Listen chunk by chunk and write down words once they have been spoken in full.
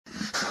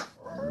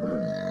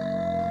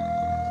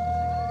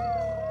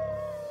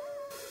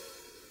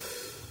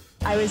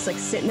I was like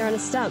sitting there on a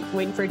stump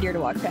waiting for a deer to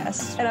walk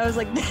past. And I was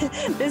like,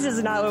 this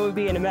is not what would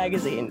be in a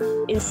magazine.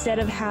 Instead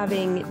of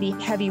having the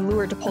heavy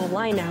lure to pull the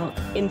line out,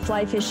 in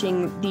fly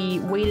fishing, the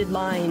weighted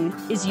line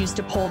is used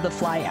to pull the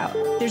fly out.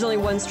 There's only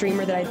one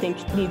streamer that I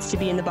think needs to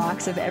be in the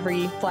box of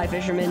every fly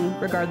fisherman,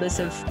 regardless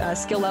of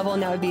skill level,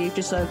 and that would be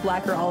just a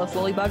black or olive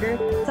woolly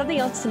bugger. Something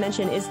else to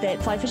mention is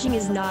that fly fishing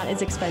is not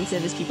as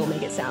expensive as people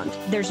make it sound.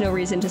 There's no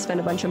reason to spend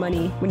a bunch of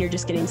money when you're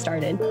just getting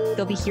started.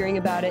 They'll be hearing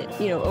about it,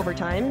 over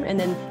time, and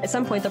then at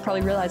some point they'll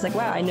probably realize like,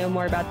 wow, I know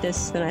more about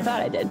this than I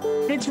thought I did.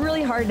 But it's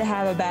really hard to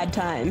have a bad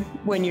time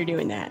when you're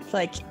doing that.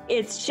 Like,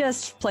 it's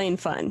just plain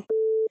fun.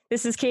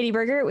 This is Katie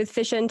Burgert with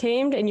Fish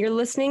Untamed, and you're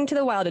listening to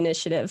The Wild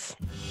Initiative.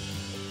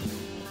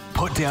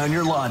 Put down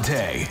your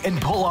latte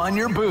and pull on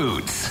your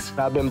boots.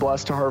 I've been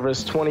blessed to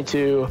harvest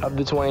 22 of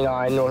the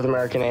 29 North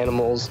American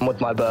animals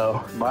with my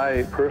bow.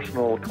 My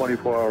personal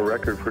 24-hour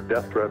record for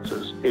death threats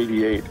is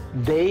 88.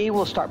 They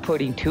will start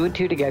putting two and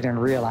two together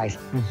and realize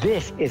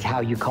this is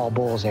how you call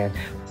bulls in.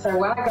 So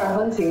when I go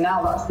hunting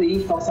now, that's the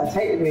ethos I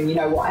take with me.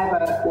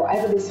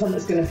 Whatever this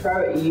hunter's going to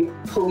throw at you, you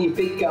pull your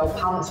big girl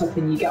pants up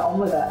and you get on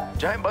with it.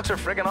 Giant bucks are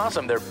freaking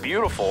awesome. They're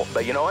beautiful.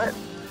 But you know what?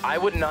 I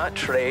would not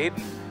trade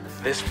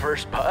this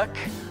first buck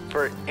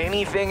for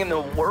anything in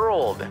the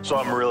world. So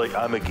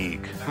I'm a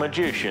geek.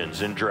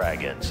 Magicians and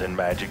dragons and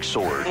magic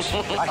swords.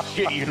 I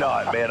shit you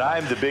not, man.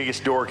 I'm the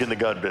biggest dork in the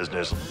gun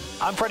business.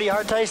 I'm Freddie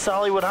Hartice, the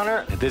Hollywood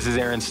Hunter. This is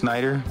Aaron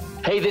Snyder.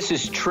 Hey, this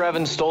is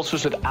Trevin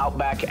Stoltzfus with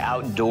Outback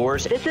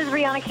Outdoors. This is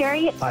Rihanna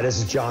Carey. Hi, this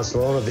is John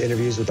Sloan of the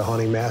Interviews with the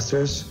Hunting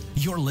Masters.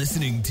 You're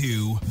listening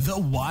to The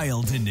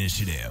Wild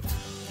Initiative.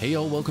 Hey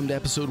y'all, welcome to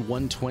episode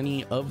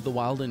 120 of The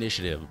Wild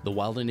Initiative. The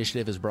Wild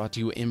Initiative is brought to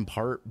you in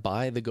part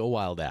by the Go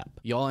Wild app.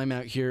 Y'all, I'm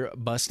out here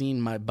busting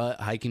my butt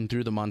hiking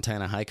through the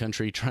Montana high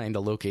country trying to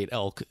locate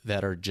elk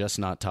that are just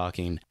not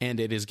talking,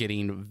 and it is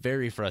getting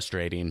very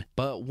frustrating.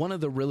 But one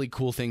of the really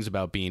cool things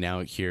about being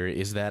out here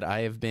is that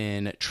I have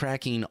been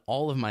tracking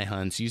all of my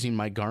hunts using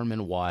my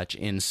Garmin watch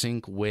in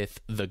sync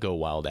with the Go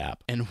Wild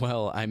app. And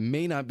while I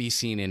may not be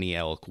seeing any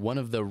elk, one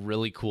of the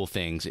really cool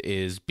things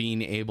is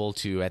being able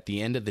to, at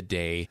the end of the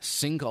day,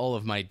 sync all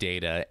of my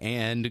data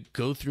and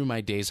go through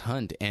my day's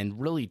hunt and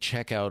really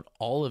check out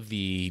all of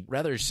the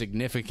rather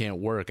significant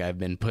work I've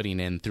been putting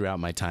in throughout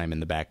my time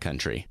in the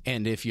backcountry.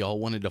 And if y'all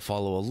wanted to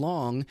follow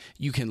along,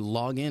 you can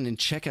log in and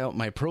check out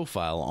my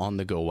profile on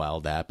the Go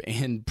Wild app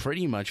and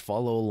pretty much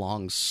follow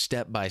along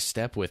step by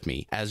step with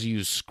me as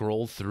you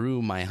scroll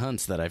through my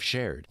hunts that I've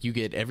shared. You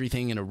get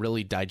everything in a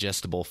really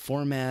digestible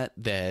format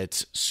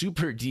that's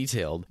super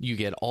detailed. You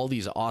get all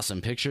these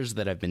awesome pictures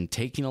that I've been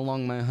taking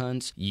along my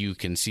hunts. You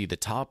can see the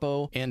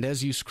topo, and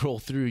as you scroll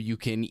through, you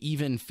can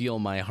even feel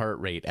my heart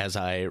rate as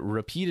I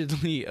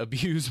repeatedly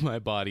abuse my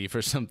body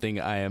for something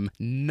I am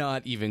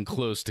not even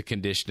close to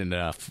conditioned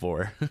enough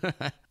for.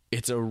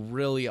 It's a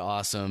really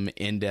awesome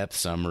in-depth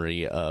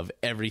summary of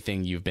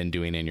everything you've been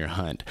doing in your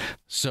hunt.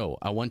 So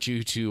I want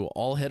you to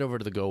all head over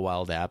to the Go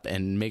Wild app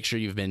and make sure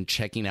you've been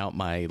checking out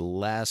my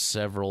last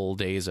several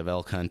days of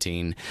elk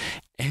hunting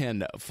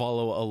and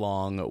follow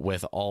along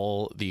with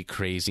all the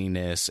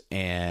craziness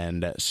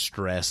and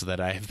stress that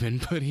I've been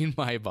putting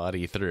my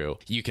body through.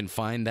 You can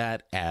find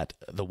that at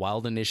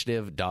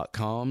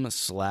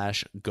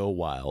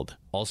thewildinitiative.com/GoWild.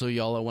 Also,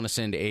 y'all, I want to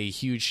send a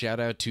huge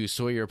shout out to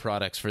Sawyer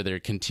Products for their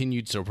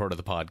continued support of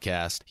the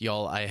podcast.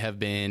 Y'all, I have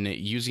been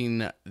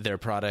using their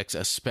products,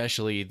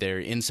 especially their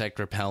insect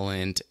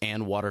repellent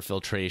and water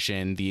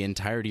filtration, the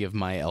entirety of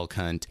my elk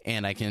hunt,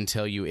 and I can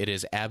tell you it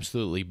is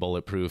absolutely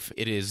bulletproof.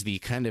 It is the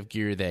kind of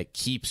gear that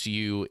keeps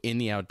you in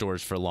the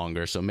outdoors for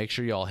longer, so make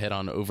sure y'all head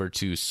on over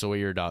to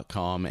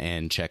Sawyer.com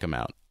and check them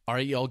out. All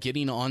right, y'all,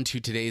 getting on to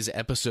today's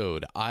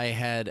episode. I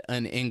had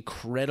an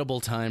incredible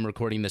time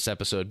recording this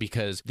episode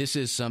because this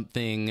is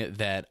something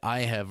that I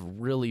have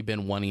really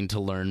been wanting to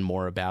learn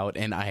more about,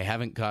 and I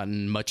haven't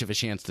gotten much of a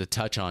chance to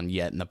touch on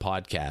yet in the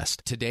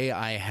podcast. Today,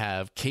 I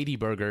have Katie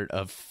Burgert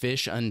of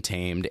Fish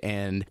Untamed,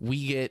 and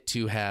we get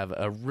to have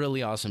a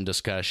really awesome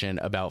discussion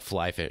about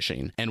fly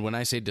fishing. And when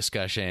I say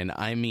discussion,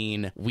 I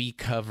mean we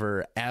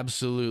cover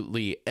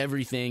absolutely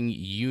everything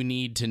you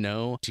need to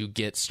know to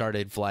get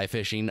started fly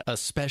fishing,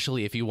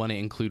 especially if you want to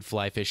include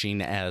fly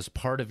fishing as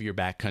part of your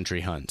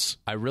backcountry hunts.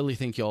 I really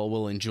think y'all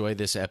will enjoy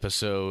this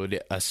episode,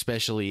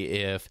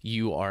 especially if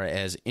you are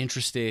as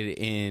interested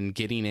in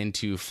getting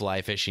into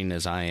fly fishing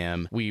as I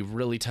am. We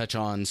really touch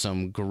on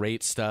some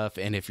great stuff,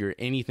 and if you're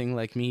anything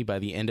like me, by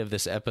the end of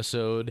this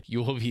episode,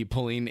 you will be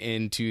pulling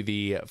into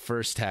the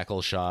first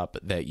tackle shop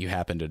that you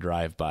happen to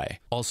drive by.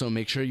 Also,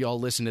 make sure y'all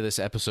listen to this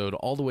episode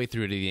all the way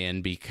through to the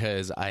end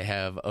because I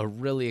have a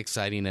really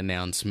exciting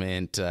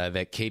announcement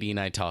that Katie and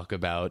I talk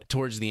about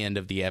towards the end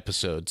of the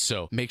episode.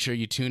 So make sure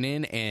you tune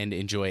in and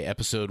enjoy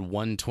episode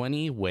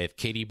 120 with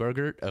Katie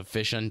Burgert of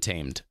Fish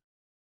Untamed.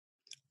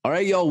 All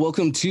right, y'all,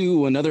 welcome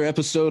to another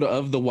episode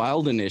of The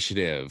Wild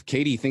Initiative.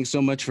 Katie, thanks so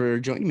much for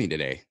joining me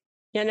today.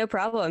 Yeah, no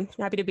problem.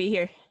 Happy to be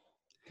here.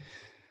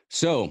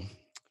 So,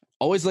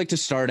 always like to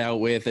start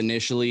out with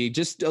initially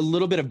just a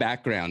little bit of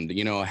background,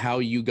 you know, how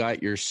you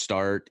got your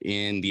start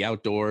in the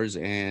outdoors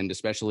and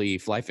especially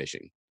fly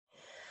fishing.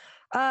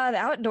 The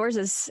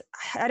outdoors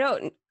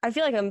I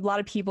feel like a lot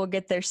of people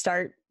get their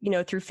start,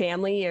 through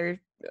family or,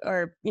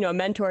 a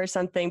mentor or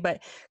something.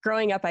 But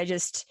growing up, I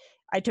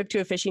took to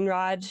a fishing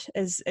rod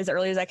as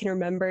early as I can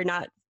remember,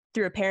 not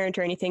through a parent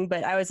or anything,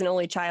 but I was an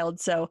only child.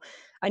 So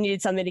I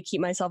needed something to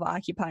keep myself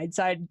occupied.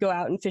 So I'd go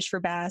out and fish for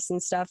bass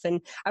and stuff. And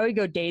I would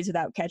go days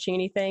without catching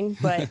anything,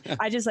 but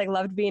I just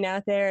loved being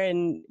out there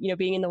and,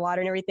 being in the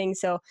water and everything.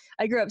 So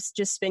I grew up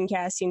just spin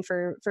casting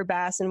for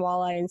bass and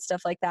walleye and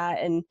stuff like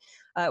that. And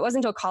it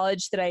wasn't until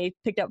college that I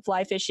picked up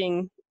fly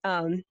fishing,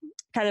 kind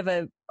of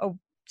a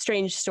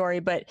strange story,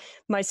 but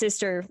my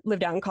sister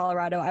lived out in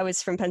Colorado. I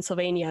was from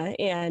Pennsylvania,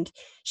 and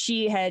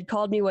she had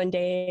called me one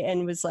day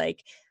and was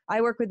like, I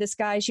work with this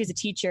guy. She's a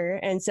teacher.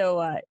 And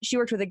so she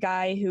worked with a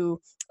guy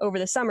who over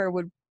the summer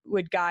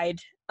would guide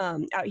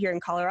out here in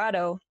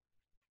Colorado.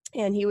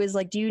 And he was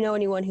like, do you know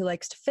anyone who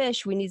likes to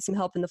fish? We need some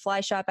help in the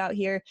fly shop out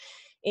here.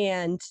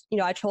 And,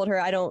 I told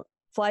her I don't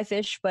fly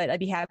fish, but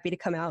I'd be happy to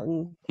come out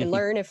and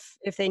learn if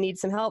they need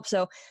some help.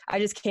 So I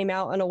just came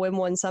out on a whim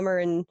one summer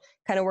and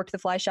kind of worked the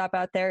fly shop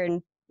out there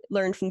and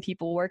learned from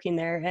people working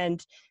there,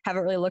 and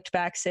haven't really looked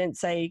back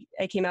since. I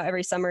came out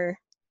every summer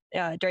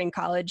during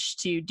college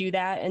to do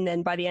that. And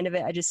then by the end of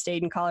it, I just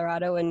stayed in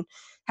Colorado and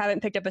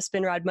haven't picked up a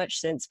spin rod much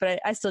since, but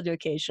I still do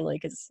occasionally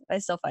because I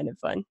still find it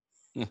fun.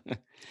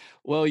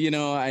 Well,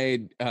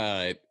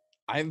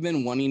 I've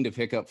been wanting to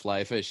pick up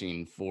fly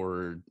fishing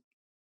for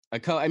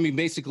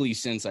basically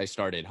since I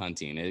started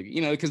hunting,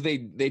 because they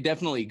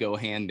definitely go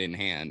hand in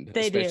hand.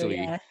 They especially,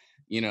 do, yeah.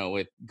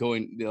 With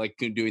doing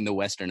the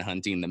Western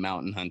hunting, the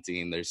mountain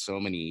hunting, there's so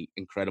many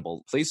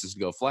incredible places to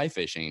go fly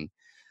fishing.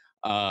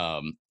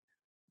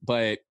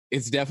 But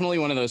it's definitely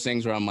one of those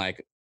things where I'm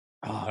like,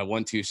 oh, I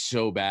want to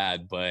so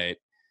bad, but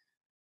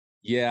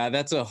yeah,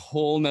 that's a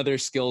whole nother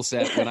skill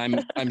set that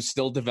I'm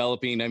still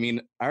developing. I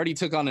mean, I already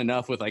took on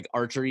enough with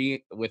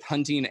archery, with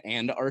hunting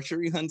and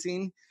archery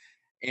hunting.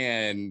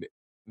 And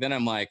then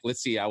I'm like,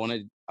 let's see, I want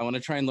to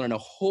try and learn a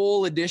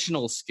whole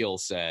additional skill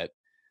set.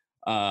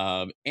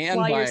 And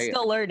while you're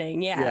still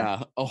learning.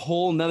 Yeah, a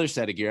whole nother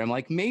set of gear. I'm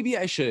like, maybe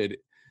I should.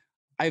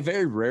 I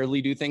very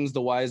rarely do things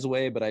the wise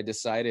way, but I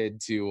decided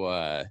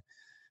to,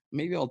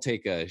 maybe I'll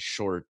take a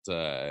short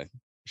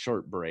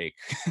break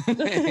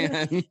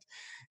and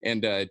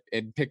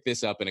pick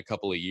this up in a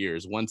couple of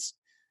years. Once,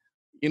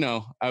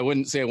 I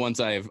wouldn't say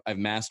once I've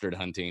mastered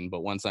hunting,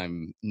 but once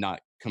I'm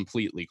not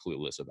completely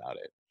clueless about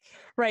it.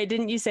 Right.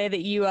 Didn't you say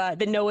that you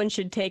that no one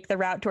should take the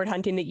route toward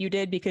hunting that you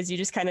did because you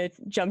just kind of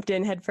jumped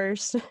in head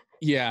first?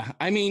 Yeah.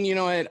 I mean, you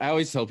know what? I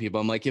always tell people,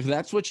 I'm like, if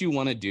that's what you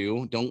want to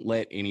do, don't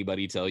let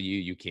anybody tell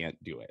you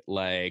can't do it.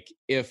 Like,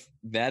 if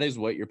that is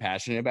what you're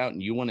passionate about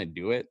and you want to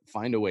do it,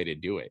 find a way to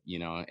do it,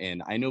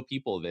 And I know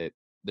people that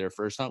their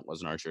first hunt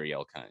was an archery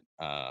elk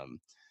hunt.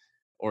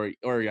 Or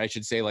I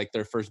should say, like,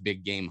 their first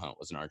big game hunt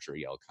was an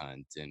archery elk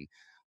hunt. And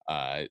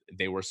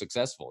they were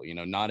successful.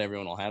 Not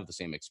everyone will have the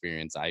same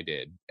experience I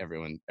did.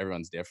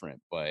 Everyone's different,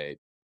 but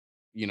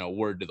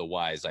word to the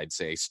wise, I'd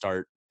say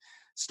start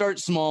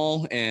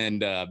small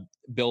and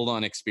build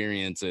on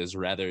experiences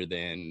rather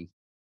than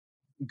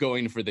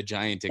going for the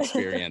giant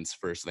experience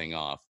first thing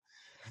off.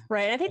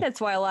 Right. I think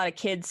that's why a lot of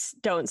kids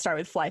don't start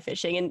with fly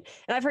fishing. And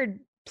I've heard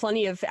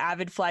plenty of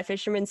avid fly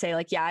fishermen say,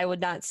 like, yeah, I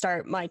would not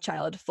start my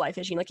child fly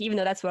fishing. Like, even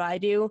though that's what I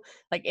do,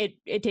 like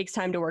it takes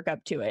time to work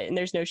up to it. And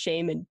there's no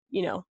shame in,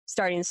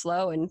 starting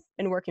slow and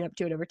working up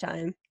to it over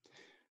time.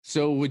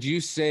 So would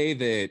you say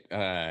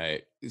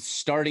that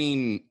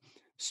starting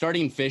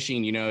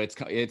fishing,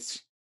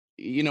 it's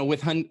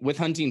with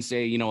hunting,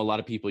 say, a lot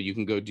of people, you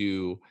can go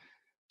do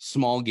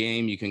small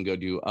game, you can go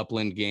do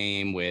upland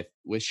game with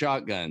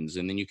shotguns,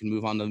 and then you can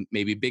move on to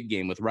maybe big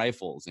game with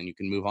rifles, and you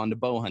can move on to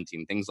bow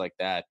hunting, things like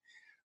that.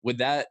 Would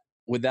that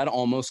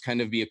almost kind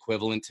of be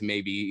equivalent to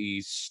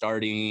maybe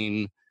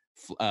starting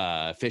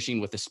fishing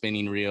with a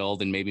spinning reel,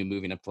 then maybe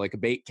moving up to like a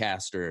bait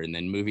caster, and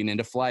then moving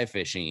into fly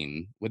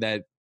fishing? Would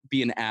that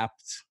be an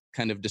apt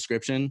kind of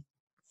description?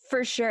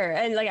 For sure.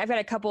 And like, I've got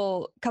a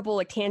couple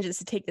like tangents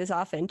to take this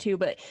off into,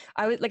 but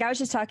I was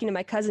just talking to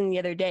my cousin the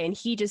other day, and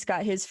he just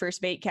got his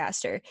first bait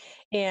caster,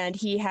 and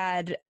he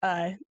had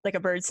like a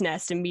bird's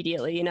nest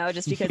immediately,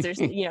 just because there's,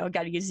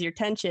 got to use your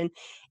attention.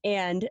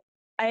 And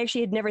I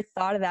actually had never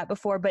thought of that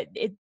before, but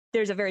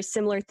there's a very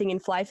similar thing in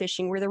fly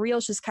fishing where the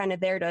reel's just kind of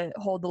there to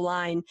hold the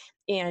line,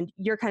 and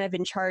you're kind of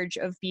in charge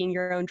of being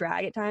your own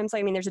drag at times.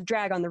 I mean, there's a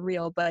drag on the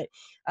reel, but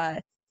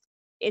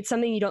it's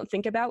something you don't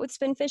think about with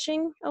spin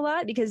fishing a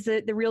lot because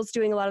the reel's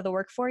doing a lot of the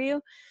work for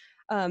you.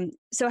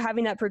 So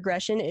having that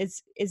progression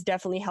is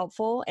definitely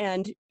helpful.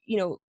 And,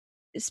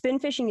 spin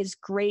fishing is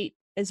great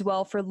as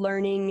well for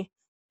learning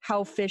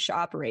how fish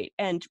operate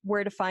and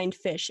where to find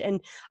fish. And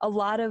a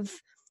lot of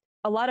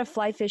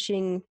fly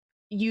fishing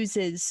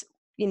uses,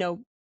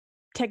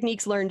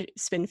 techniques learned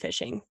spin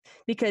fishing,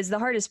 because the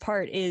hardest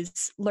part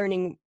is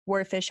learning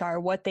where fish are,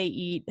 what they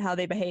eat, how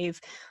they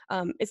behave.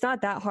 It's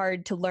not that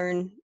hard to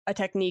learn a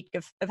technique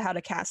of how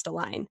to cast a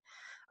line.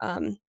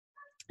 And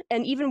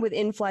even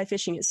within fly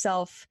fishing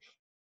itself,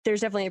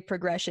 there's definitely a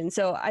progression.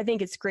 So I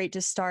think it's great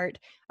to start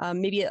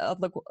maybe a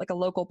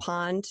local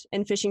pond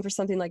and fishing for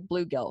something like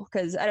bluegill,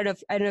 because I don't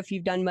know if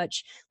you've done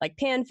much like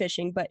pan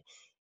fishing, but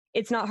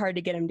it's not hard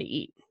to get them to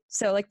eat.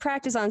 So like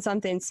practice on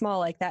something small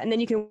like that, and then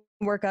you can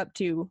work up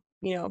to,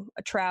 you know,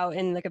 a trout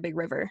in like a big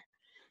river.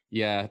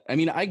 Yeah, I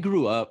mean, I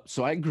grew up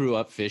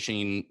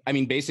fishing. I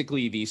mean,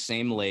 basically the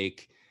same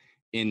lake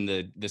in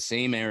the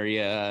same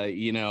area,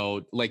 you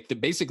know, like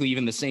basically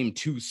even the same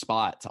two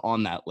spots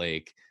on that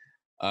lake.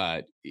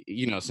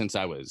 You know, since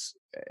I was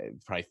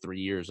probably 3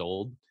 years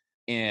old,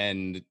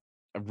 and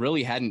I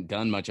really hadn't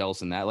done much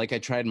else in that. Like I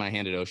tried my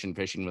hand at ocean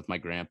fishing with my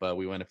grandpa.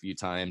 We went a few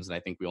times, and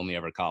I think we only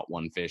ever caught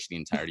one fish the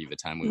entirety of the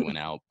time we went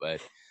out.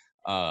 But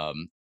I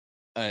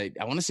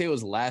want to say it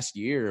was last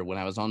year when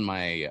I was on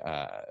my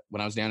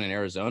when I was down in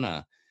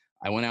Arizona.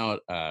 I went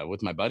out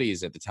with my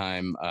buddies at the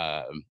time,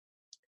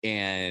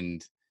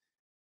 and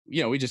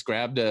you know, we just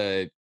grabbed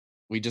a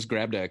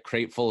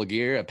crate full of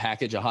gear, a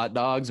package of hot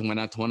dogs, and went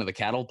out to one of the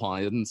cattle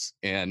ponds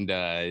and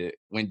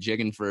went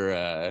jigging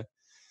for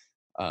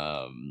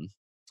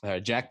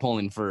jack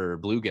pulling for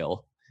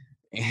bluegill.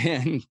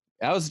 And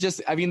that was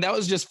just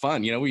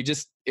fun. You know,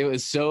 it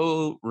was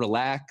so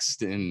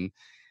relaxed and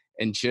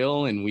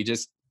chill, and we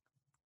just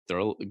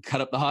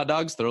cut up the hot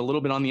dogs, throw a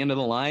little bit on the end of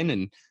the line,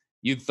 and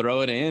you'd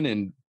throw it in.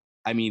 And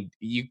I mean,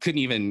 you couldn't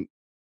even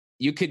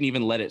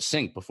let it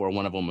sink before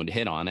one of them would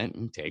hit on it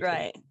and take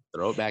it,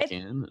 throw it back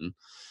in.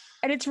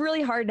 And it's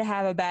really hard to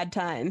have a bad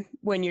time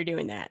when you're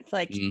doing that.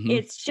 Like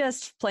it's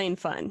just plain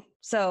fun.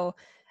 So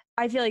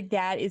I feel like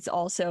that is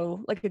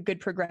also like a good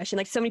progression.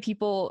 Like so many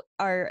people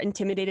are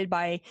intimidated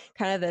by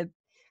kind of the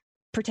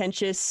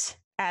pretentious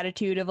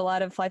attitude of a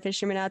lot of fly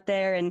fishermen out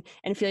there, and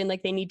feeling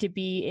like they need to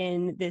be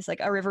in this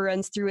like a river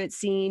runs through it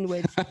scene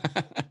with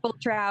full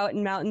trout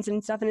and mountains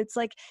and stuff. And it's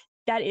like,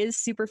 that is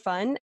super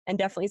fun and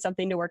definitely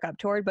something to work up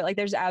toward, but like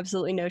there's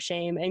absolutely no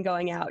shame in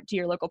going out to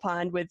your local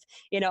pond with,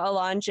 you know, a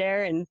lawn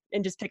chair and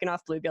just picking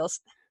off bluegills.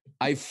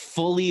 I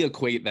fully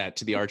equate that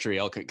to the archery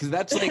elk, because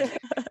that's like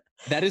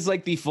that is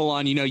like the full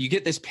on, you know, you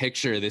get this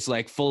picture, this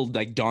like full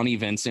like Donnie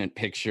Vincent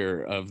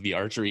picture of the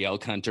archery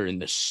elk hunter in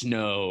the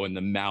snow and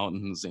the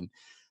mountains, and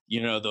you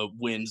know, the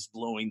wind's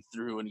blowing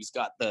through, and he's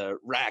got the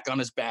rack on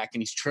his back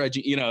and he's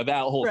trudging, you know,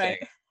 that whole thing.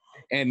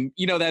 And,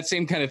 you know, that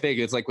same kind of thing.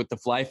 It's like with the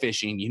fly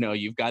fishing, you know,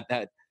 you've got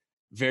that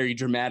very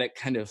dramatic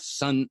kind of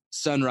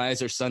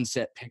sunrise or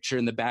sunset picture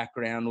in the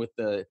background with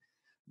the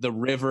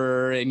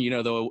river and, you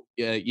know,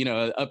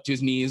 up to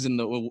his knees in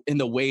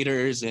the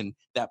waders, and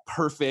that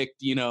perfect,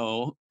 you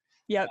know,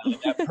 that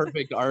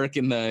perfect arc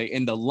in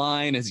the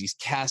line as he's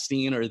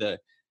casting, or the,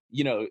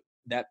 you know,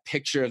 that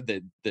picture of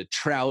the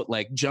trout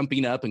like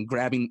jumping up and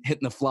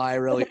hitting the fly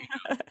really.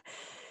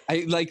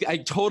 I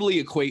totally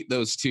equate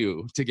those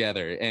two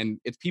together, and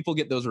it's people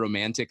get those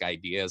romantic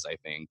ideas, I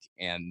think,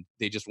 and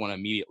they just want to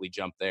immediately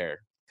jump there,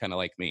 kind of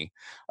like me.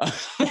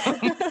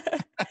 I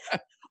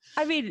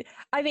mean,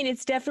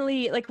 it's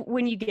definitely like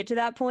when you get to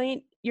that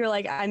point, you're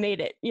like, I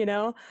made it, you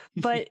know,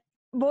 but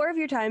more of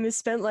your time is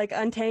spent like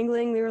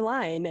untangling your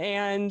line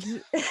and,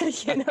 you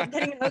know,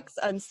 getting hooks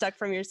unstuck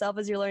from yourself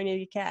as you're learning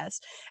to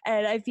cast.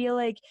 And I feel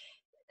like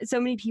so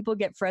many people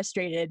get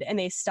frustrated and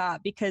they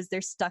stop because they're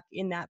stuck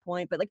in that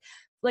point. But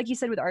like you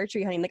said with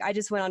archery hunting, like I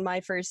just went on my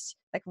first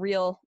like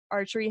real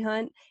archery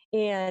hunt,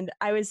 and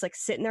I was like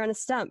sitting there on a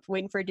stump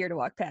waiting for a deer to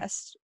walk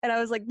past, and I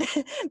was like,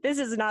 this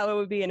is not what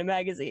would be in a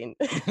magazine.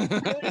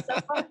 It was so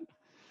fun.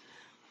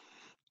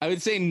 I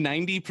would say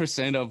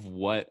 90% of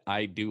what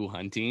I do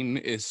hunting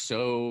is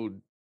so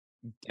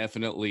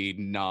definitely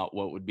not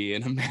what would be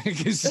in a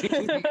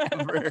magazine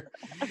ever.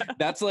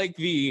 That's like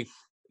the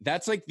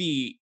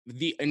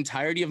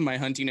entirety of my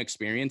hunting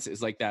experience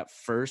is like that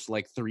first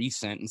like 3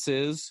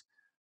 sentences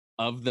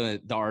of the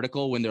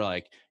article, when they're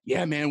like,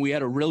 yeah, man, we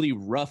had a really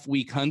rough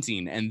week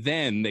hunting. And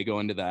then they go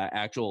into the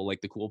actual,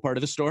 like the cool part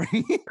of the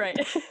story. Right.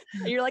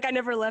 You're like, I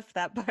never left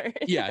that part.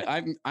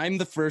 Yeah. I'm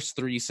the first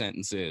 3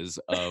 sentences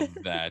of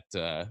that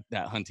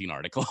hunting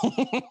article.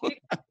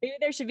 Maybe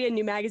there should be a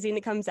new magazine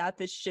that comes out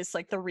that's just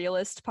like the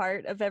realist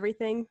part of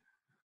everything,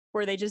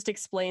 where they just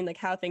explain like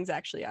how things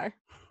actually are.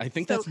 I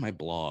think that's my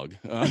blog.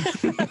 So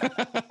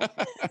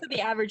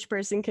the average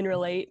person can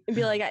relate and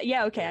be like,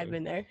 yeah, okay, I've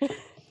been there.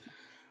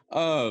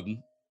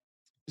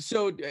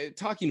 So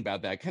talking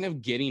about that, kind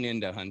of getting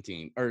into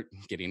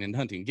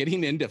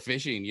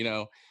fishing, you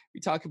know,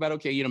 we talk about,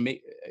 okay,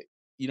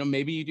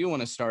 maybe you do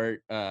want to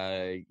start,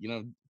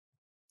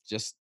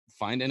 just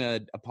finding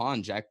a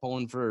pond, jack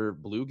pulling for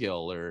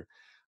bluegill, or,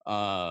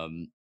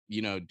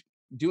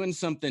 doing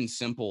something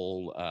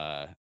simple,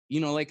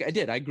 like I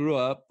did. I grew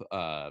up,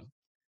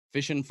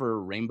 fishing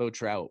for rainbow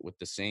trout with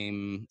the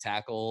same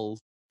tackle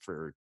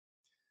for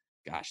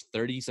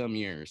 30 some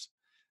years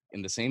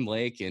in the same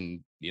lake.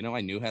 And,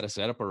 I knew how to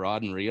set up a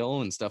rod and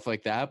reel and stuff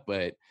like that.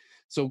 But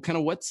so kind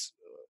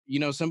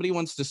of somebody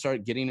wants to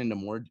start getting into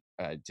more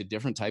to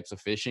different types of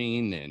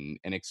fishing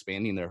and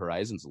expanding their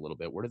horizons a little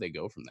bit. Where do they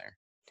go from there?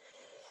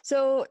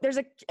 So there's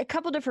a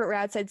couple different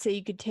routes I'd say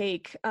you could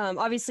take.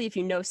 Obviously, if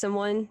you know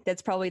someone,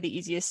 that's probably the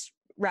easiest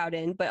route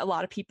in, but a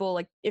lot of people,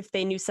 like if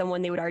they knew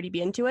someone, they would already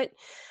be into it.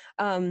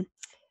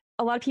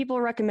 A lot of people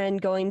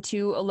recommend going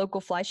to a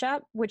local fly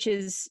shop, which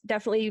is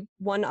definitely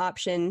one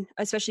option,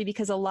 especially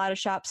because a lot of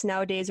shops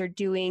nowadays are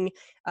doing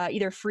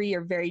either free or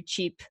very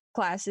cheap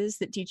classes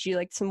that teach you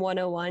like some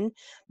 101.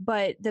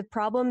 But the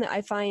problem that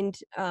I found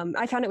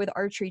it with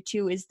archery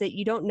too, is that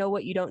you don't know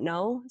what you don't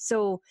know.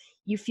 So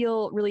you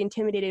feel really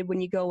intimidated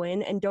when you go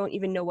in and don't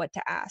even know what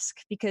to ask,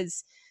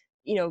 because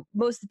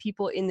most of the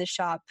people in the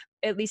shop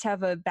at least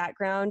have a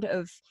background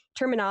of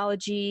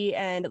terminology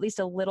and at least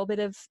a little bit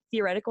of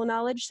theoretical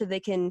knowledge, so they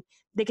can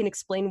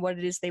explain what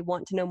it is they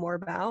want to know more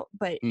about.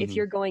 But if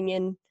you're going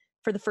in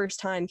for the first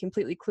time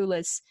completely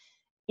clueless,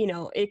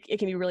 it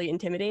can be really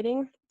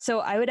intimidating. So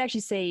I would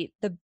actually say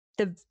the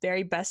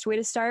very best way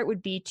to start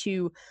would be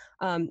to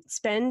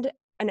spend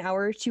an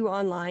hour or two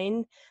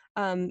online,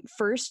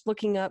 first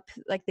looking up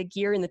like the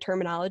gear and the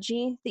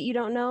terminology that you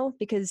don't know,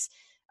 because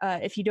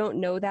if you don't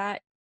know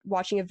that,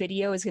 watching a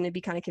video is going to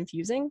be kind of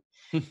confusing.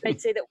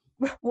 I'd say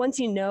that once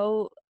you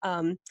know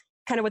kind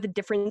of what the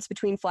difference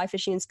between fly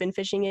fishing and spin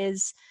fishing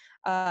is,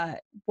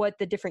 what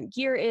the different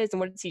gear is, and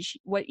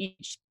what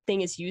each thing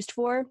is used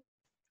for,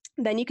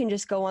 then you can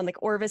just go on.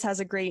 Like Orvis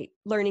has a great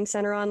learning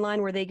center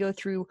online where they go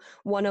through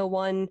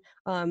 101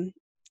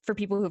 for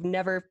people who've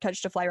never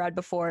touched a fly rod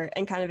before,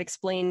 and kind of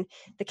explain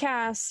the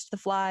cast, the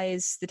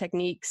flies, the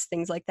techniques,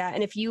 things like that.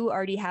 And if you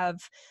already have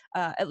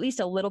at least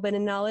a little bit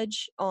of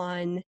knowledge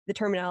on the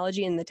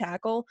terminology and the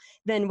tackle,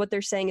 then what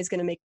they're saying is going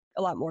to make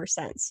a lot more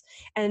sense.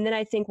 And then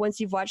I think once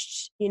you've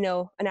watched, an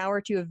hour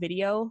or two of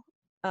video,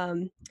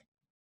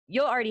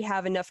 you'll already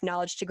have enough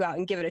knowledge to go out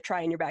and give it a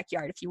try in your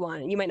backyard if you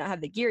want. And you might not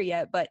have the gear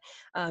yet, but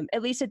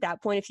at least at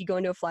that point, if you go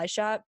into a fly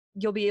shop,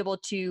 you'll be able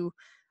to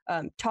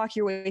talk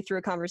your way through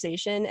a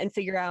conversation and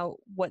figure out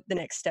what the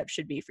next step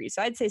should be for you.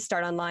 So I'd say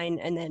start online,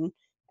 and then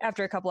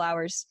after a couple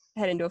hours,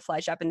 head into a fly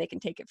shop and they can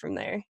take it from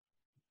there.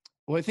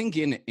 Well, I think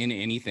in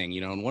anything,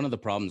 and one of the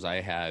problems I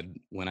had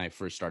when I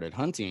first started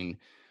hunting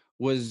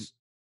was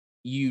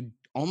you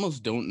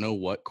almost don't know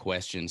what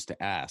questions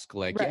to ask.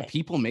 Like, right. Yeah,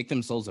 people make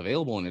themselves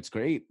available and it's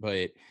great,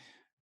 but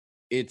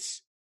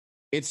it's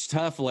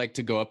tough, like,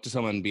 to go up to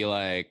someone and be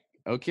like,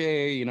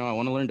 okay, I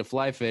want to learn to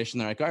fly fish.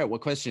 And they're like, all right, what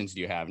questions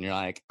do you have? And you're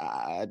like,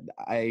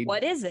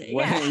 what is it?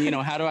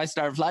 Yeah. How do I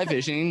start fly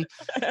fishing?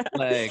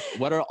 Like,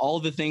 what are all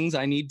the things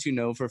I need to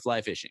know for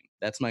fly fishing?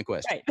 That's my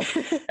question.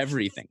 Right.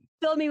 Everything.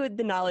 Fill me with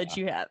the knowledge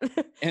you have.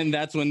 And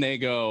that's when they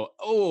go,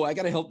 oh, I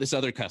got to help this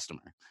other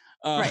customer.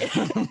 Right.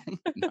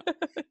 No.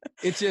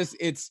 It's just,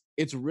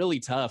 it's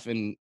really tough.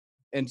 And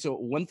so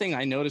one thing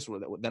I noticed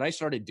that I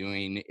started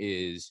doing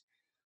is,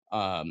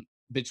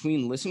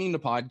 between listening to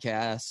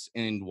podcasts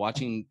and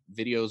watching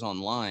videos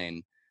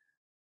online,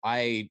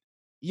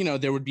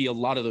 there would be a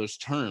lot of those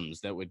terms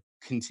that would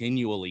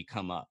continually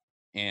come up.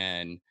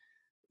 And,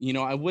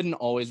 I wouldn't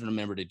always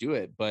remember to do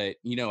it, but,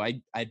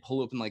 I'd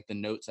pull open like the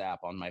notes app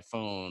on my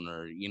phone,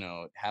 or,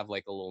 have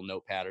like a little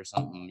notepad or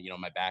something,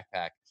 my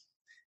backpack,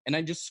 and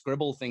I just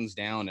scribble things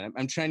down. And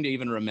I'm trying to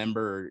even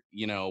remember,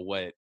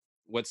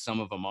 what some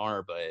of them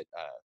are, but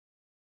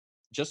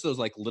just those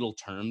like little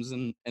terms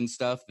and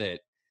stuff that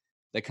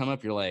come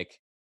up, you're like,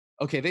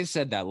 okay, they've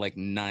said that like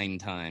 9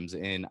 times,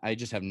 and I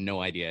just have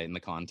no idea in the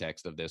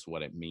context of this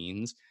what it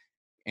means.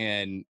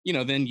 And,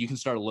 then you can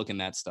start looking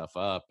that stuff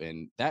up,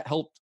 and that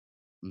helped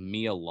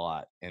me a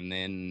lot. And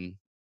then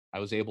I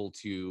was able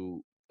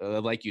to,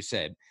 like you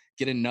said,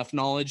 get enough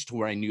knowledge to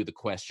where I knew the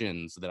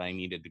questions that I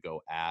needed to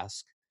go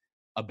ask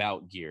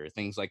about gear,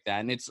 things like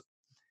that. And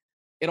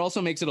it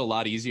also makes it a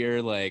lot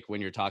easier, like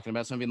when you're talking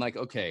about something like,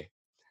 okay,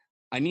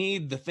 I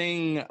need the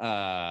thing,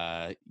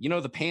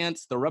 the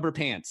pants, the rubber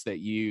pants that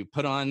you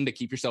put on to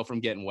keep yourself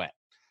from getting wet.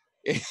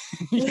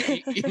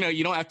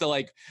 You don't have to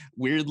like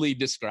weirdly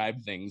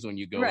describe things when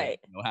you go, right.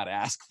 Know how to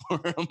ask for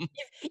them.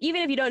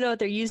 Even if you don't know what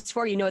they're used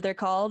for, you know what they're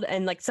called,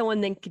 and like someone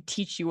then could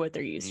teach you what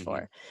they're used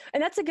for.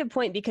 And that's a good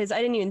point, because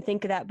I didn't even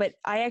think of that, but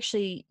I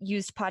actually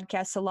used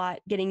podcasts a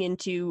lot getting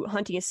into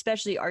hunting,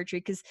 especially archery,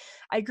 because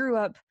I grew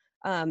up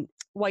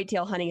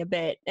whitetail hunting a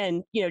bit,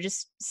 and,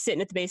 just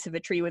sitting at the base of a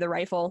tree with a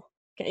rifle.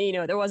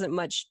 There wasn't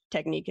much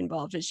technique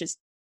involved. It's just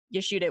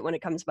you shoot it when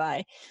it comes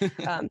by.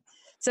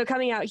 So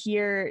coming out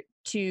here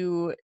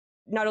to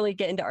not only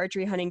get into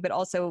archery hunting, but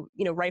also,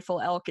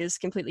 rifle elk is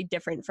completely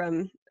different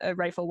from a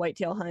rifle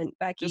whitetail hunt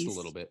back east. Just a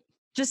little bit.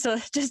 Just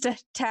a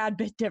tad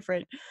bit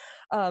different.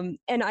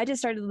 And I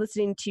just started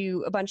listening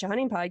to a bunch of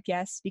hunting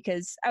podcasts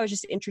because I was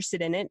just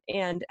interested in it.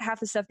 And half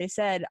the stuff they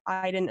said,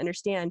 I didn't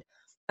understand.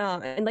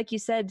 And like you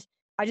said,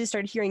 I just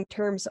started hearing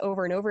terms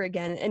over and over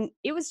again. And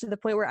it was to the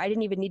point where I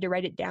didn't even need to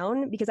write it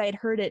down, because I had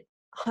heard it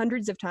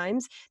hundreds of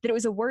times, that it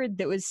was a word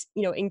that was,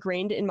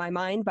 ingrained in my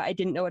mind, but I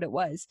didn't know what it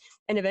was.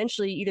 And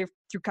eventually, either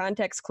through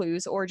context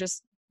clues or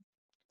just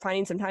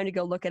finding some time to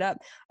go look it up,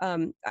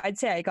 I'd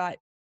say I got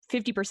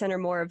 50% or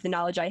more of the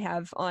knowledge I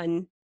have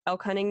on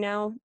elk hunting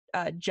now,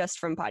 just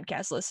from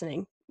podcast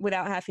listening,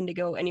 without having to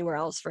go anywhere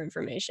else for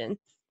information.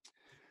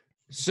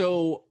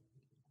 So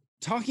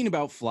talking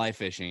about fly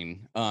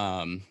fishing,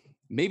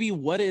 maybe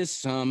what is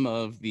some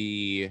of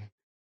the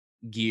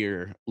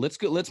gear,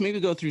 let's maybe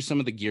go through some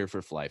of the gear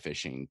for fly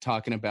fishing,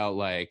 talking about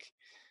like,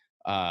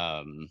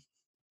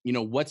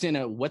 what's in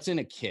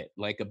a kit,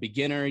 like a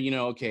beginner,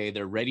 okay,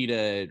 they're ready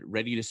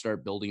to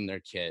start building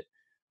their kit.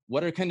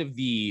 What are kind of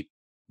the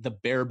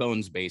bare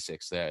bones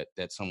basics that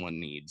someone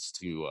needs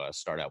to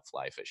start out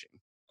fly fishing?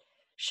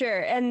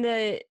 Sure.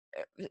 And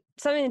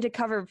something to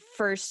cover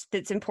first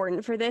that's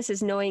important for this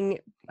is knowing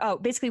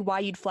basically why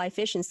you'd fly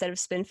fish instead of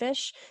spin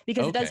fish,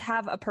 because it does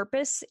have a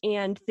purpose,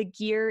 and the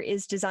gear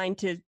is designed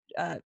to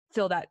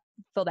fill that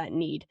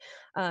need.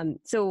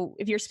 So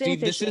if you're spin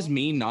fishing, this is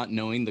me not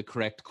knowing the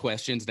correct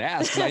questions to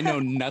ask, because I know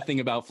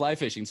nothing about fly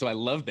fishing, so I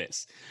love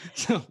this.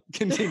 So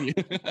continue.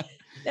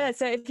 Yeah.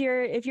 So if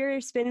you're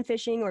spin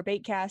fishing or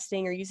bait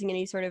casting or using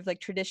any sort of like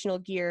traditional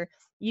gear,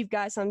 you've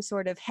got some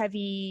sort of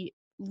heavy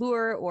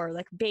lure or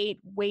like bait,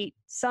 weight,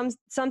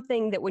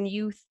 something that when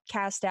you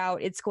cast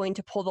out, it's going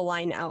to pull the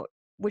line out,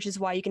 which is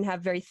why you can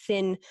have very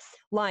thin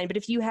line. But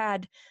if you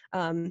had,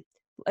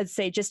 let's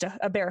say, just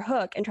a bare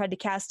hook and tried to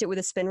cast it with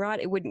a spin rod,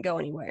 it wouldn't go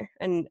anywhere.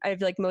 And I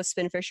feel like most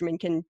spin fishermen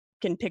can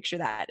picture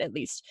that, at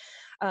least.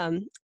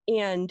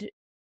 And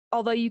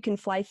although you can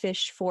fly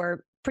fish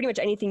for pretty much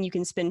anything you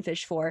can spin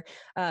fish for,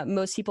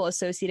 most people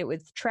associate it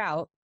with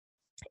trout.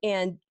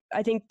 And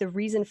I think the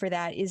reason for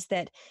that is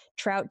that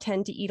trout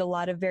tend to eat a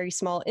lot of very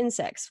small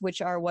insects, which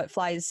are what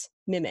flies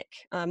mimic.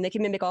 They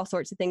can mimic all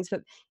sorts of things,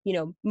 but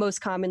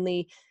most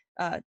commonly,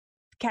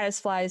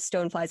 caddisflies,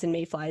 stoneflies, and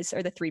mayflies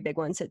are the three big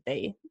ones that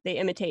they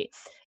imitate.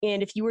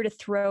 And if you were to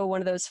throw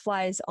one of those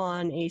flies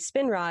on a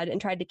spin rod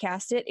and tried to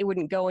cast it, it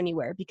wouldn't go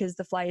anywhere because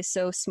the fly is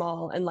so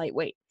small and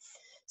lightweight.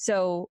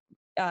 So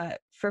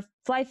for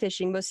fly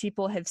fishing, most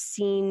people have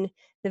seen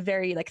the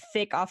very like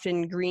thick,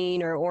 often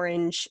green or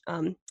orange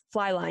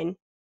fly line.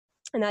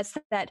 And that's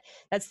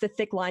the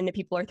thick line that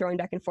people are throwing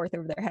back and forth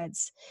over their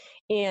heads.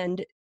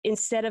 And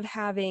instead of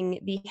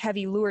having the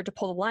heavy lure to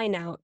pull the line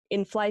out,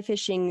 in fly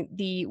fishing,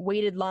 the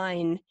weighted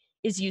line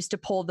is used to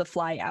pull the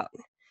fly out.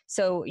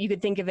 So you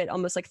could think of it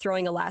almost like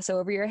throwing a lasso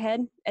over your head,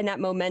 and that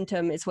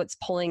momentum is what's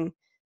pulling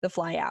the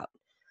fly out.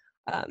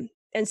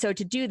 And so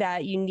to do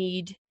that, you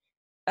need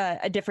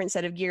a different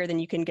set of gear than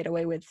you can get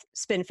away with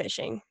spin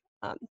fishing.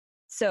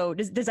 So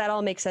does that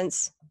all make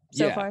sense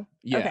so far?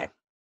 Yeah. Okay.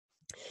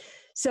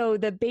 So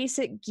the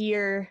basic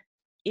gear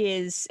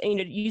is,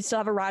 you still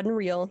have a rod and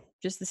reel,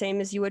 just the same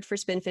as you would for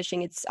spin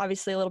fishing. It's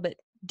obviously a little bit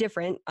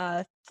different.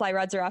 Fly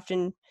rods are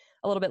often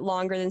a little bit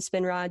longer than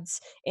spin rods,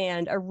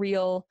 and a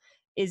reel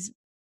is,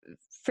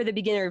 for the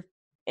beginner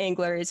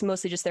angler, is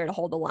mostly just there to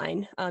hold the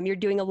line. You're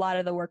doing a lot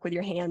of the work with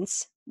your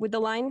hands with the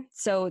line,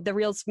 so the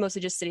reel's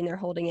mostly just sitting there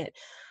holding it.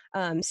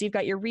 So you've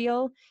got your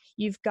reel,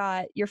 you've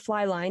got your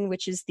fly line,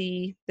 which is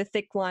the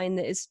thick line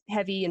that is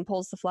heavy and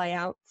pulls the fly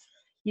out.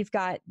 You've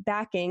got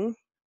backing,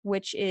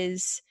 which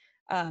is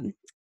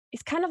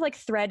it's kind of like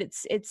thread.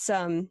 It's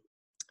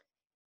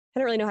I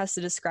don't really know how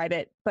to describe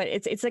it, but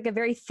it's like a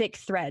very thick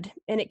thread,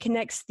 and it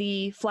connects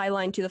the fly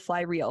line to the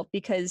fly reel,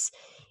 because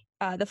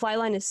the fly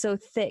line is so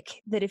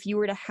thick that if you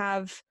were to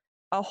have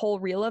a whole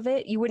reel of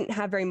it, you wouldn't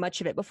have very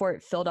much of it before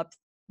it filled up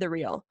the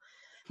reel.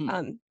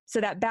 So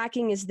that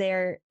backing is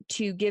there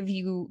to give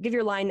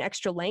your line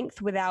extra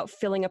length without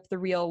filling up the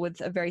reel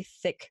with a very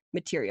thick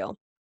material.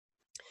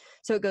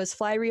 So it goes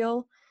fly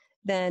reel,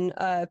 then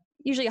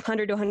usually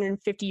 100 to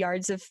 150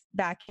 yards of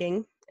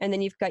backing, and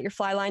then you've got your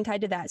fly line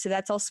tied to that. So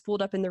that's all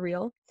spooled up in the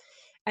reel.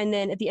 And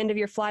then at the end of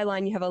your fly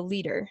line, you have a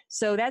leader.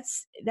 So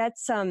that's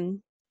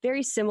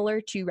very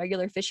similar to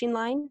regular fishing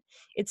line.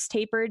 It's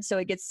tapered, so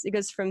it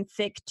goes from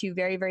thick to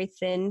very, very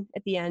thin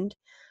at the end.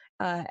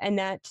 And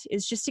that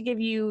is just to give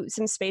you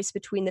some space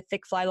between the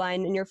thick fly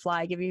line and your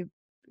fly, give you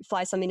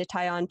fly something to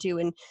tie onto,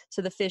 and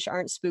so the fish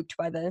aren't spooked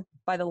by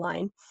the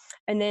line.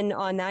 And then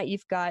on that,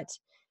 you've got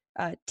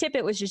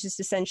tippet, which is just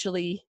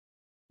essentially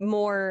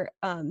more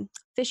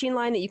fishing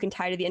line that you can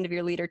tie to the end of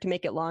your leader to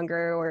make it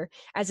longer, or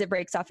as it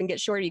breaks off and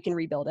gets shorter, you can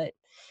rebuild it.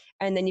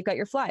 And then you've got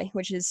your fly,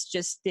 which is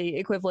just the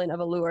equivalent of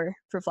a lure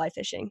for fly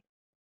fishing.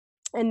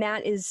 And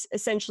that is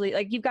essentially,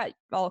 like, you've got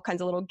all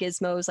kinds of little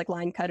gizmos like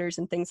line cutters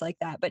and things like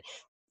that. But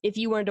if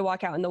you wanted to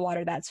walk out in the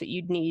water, that's what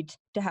you'd need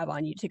to have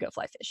on you to go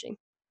fly fishing.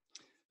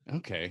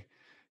 Okay.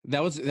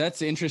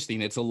 That's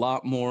interesting. It's a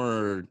lot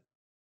more,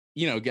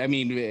 I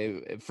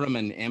mean, from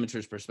an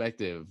amateur's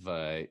perspective,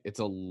 it's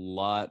a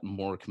lot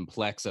more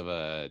complex of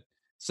a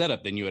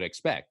setup than you would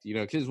expect,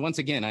 because once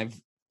again, I've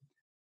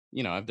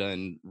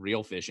done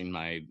reel fishing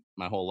my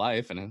whole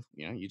life, and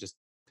you just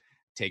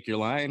take your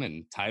line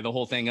and tie the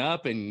whole thing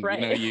up, and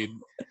right.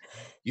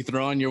 you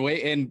throw on your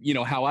weight. And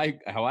how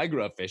I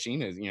grew up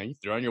fishing is, you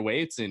throw on your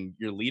weights, and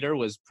your leader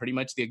was pretty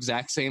much the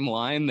exact same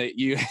line that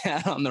you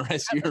had on the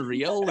rest of your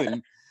reel,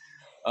 and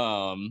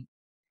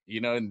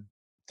and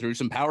threw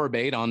some power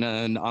bait on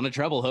a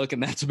treble hook,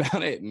 and that's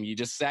about it. And you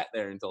just sat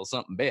there until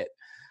something bit.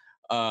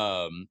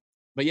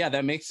 But yeah,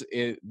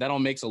 that all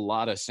makes a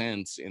lot of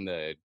sense in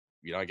the,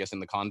 I guess in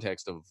the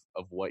context of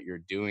what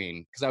you're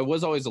doing. Cause I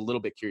was always a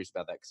little bit curious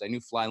about that, cause I knew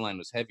fly line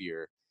was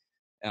heavier.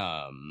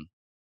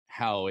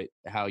 How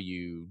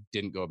you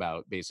didn't go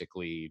about,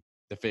 basically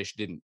the fish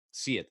didn't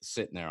see it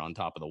sitting there on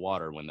top of the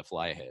water when the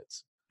fly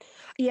hits.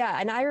 Yeah,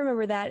 and I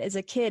remember that as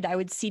a kid, I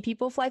would see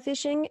people fly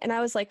fishing, and I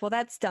was like, well,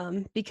 that's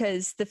dumb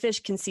because the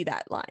fish can see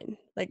that line.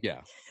 Like,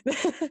 yeah.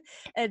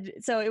 And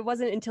so it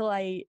wasn't until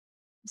I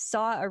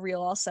saw a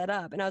reel all set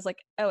up, and I was like,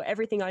 oh,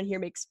 everything on here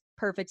makes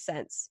perfect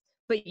sense.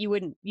 But you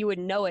wouldn't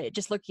know it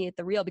just looking at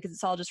the reel because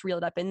it's all just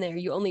reeled up in there.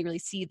 You only really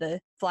see the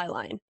fly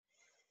line.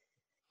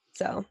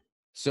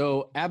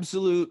 So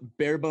absolute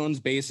bare bones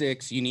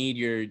basics.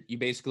 You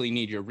basically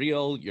need your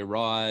reel, your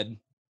rod,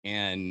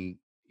 and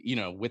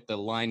with the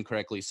line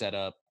correctly set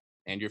up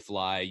and your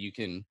fly, you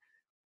can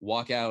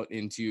walk out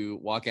into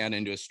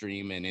a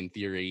stream and in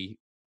theory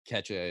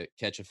catch a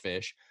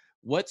fish.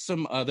 What's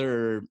some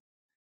other,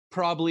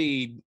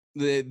 probably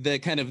the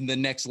kind of the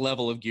next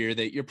level of gear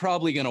that you're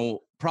probably gonna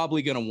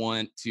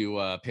want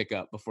to pick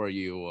up before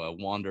you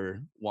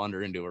wander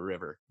into a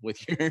river with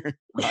your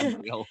rod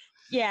and reel?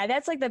 Yeah,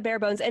 that's like the bare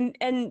bones,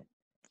 and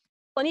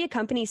plenty of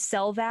companies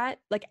sell that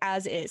like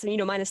as is,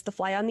 and minus the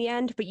fly on the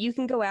end. But you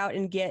can go out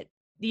and get,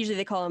 usually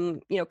they call them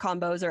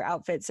combos or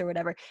outfits or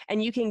whatever,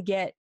 and you can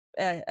get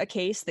a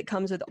case that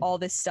comes with all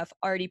this stuff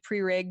already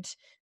pre-rigged,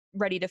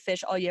 ready to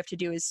fish. All you have to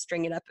do is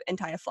string it up and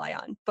tie a fly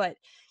on. But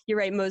you're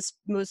right, most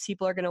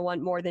people are going to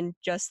want more than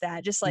just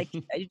that. Just like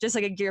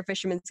a gear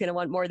fisherman's going to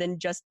want more than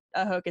just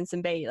a hook and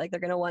some bait. Like they're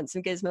going to want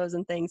some gizmos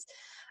and things.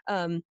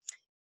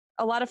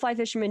 A lot of fly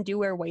fishermen do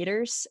wear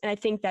waders, and I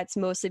think that's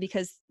mostly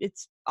because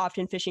it's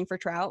often fishing for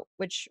trout,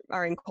 which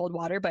are in cold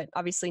water, but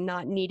obviously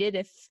not needed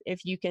if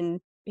you can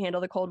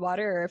handle the cold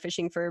water, or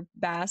fishing for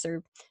bass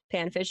or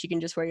panfish. You can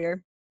just wear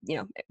your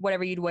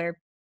whatever you'd wear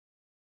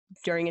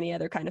during any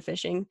other kind of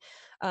fishing.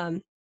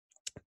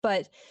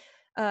 But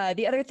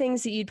the other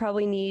things that you'd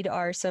probably need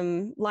are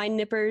some line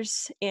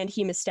nippers and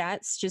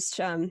hemostats, just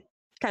kind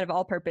of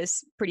all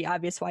purpose, pretty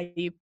obvious why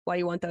you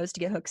want those to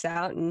get hooks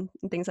out and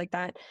things like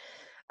that.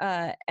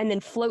 And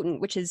then floatant,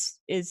 which is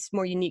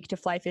more unique to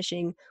fly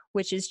fishing,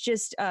 which is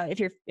just if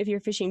you're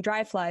fishing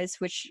dry flies,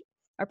 which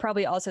are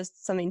probably also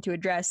something to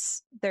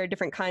address. There are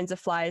different kinds of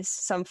flies.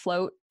 Some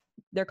float,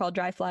 they're called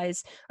dry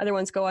flies. Other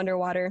ones go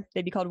underwater,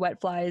 they'd be called wet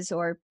flies,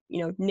 or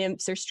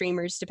nymphs or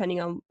streamers,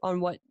 depending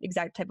on what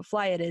exact type of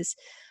fly it is.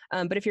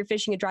 But if you're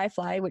fishing a dry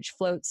fly which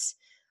floats,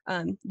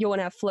 you'll want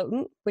to have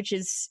floatant,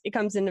 it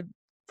comes in a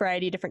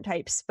variety of different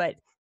types, but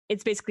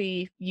it's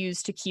basically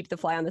used to keep the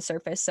fly on the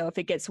surface. So if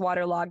it gets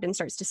waterlogged and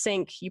starts to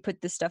sink, you put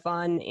this stuff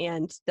on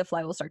and the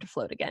fly will start to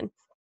float again.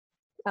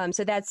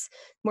 So that's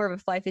more of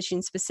a fly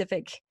fishing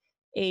specific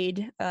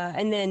aid.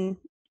 And then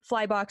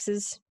fly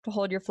boxes to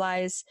hold your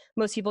flies.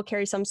 Most people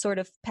carry some sort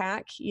of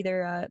pack,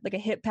 either like a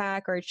hip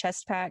pack or a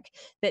chest pack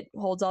that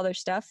holds all their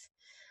stuff.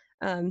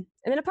 And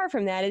then apart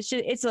from that,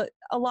 it's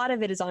a lot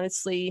of it is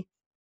honestly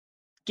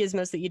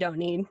gizmos that you don't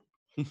need.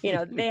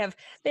 They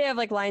have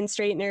like line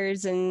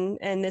straighteners and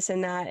this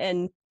and that,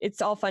 and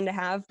it's all fun to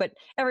have, but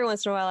every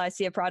once in a while I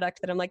see a product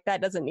that I'm like, that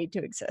doesn't need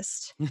to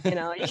exist.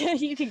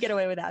 You can get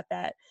away without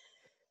that.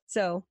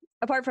 So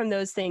apart from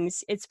those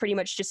things, it's pretty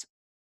much just,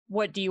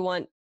 what do you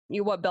want?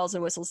 What bells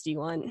and whistles do you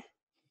want?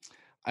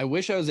 I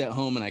wish I was at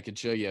home and I could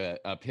show you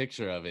a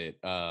picture of it.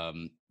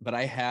 But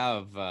I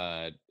have,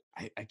 I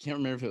can't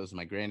remember if it was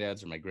my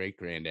granddad's or my great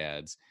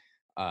granddad's,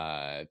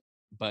 but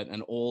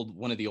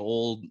one of the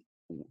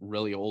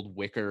really old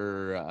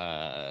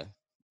wicker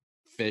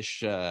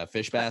fish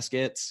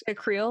baskets. A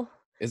creel?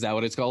 Is that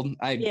what it's called?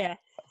 Yeah.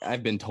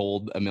 I've been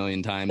told a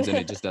million times and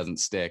it just doesn't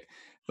stick.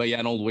 But yeah,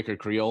 an old wicker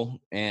creel.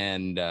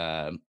 And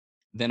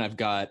then I've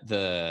got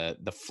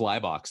the fly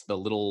box, the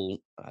little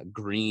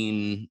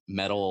green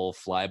metal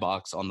fly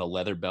box on the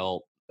leather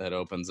belt that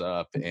opens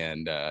up.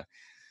 And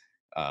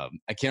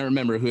I can't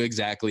remember who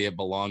exactly it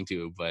belonged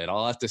to, but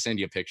I'll have to send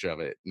you a picture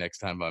of it next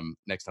time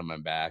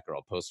I'm back, or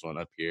I'll post one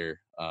up here.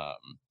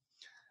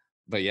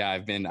 But yeah,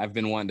 I've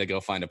been wanting to go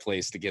find a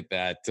place to get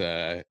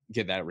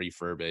that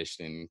refurbished,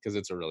 and because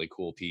it's a really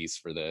cool piece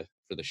for the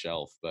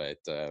shelf. But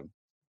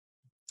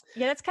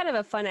yeah, that's kind of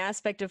a fun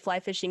aspect of fly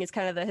fishing, is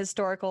kind of the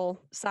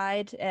historical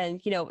side, and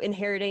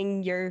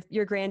inheriting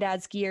your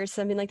granddad's gear,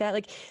 something like that.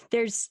 Like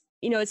there's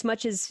as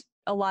much as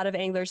a lot of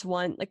anglers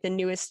want like the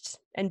newest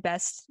and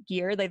best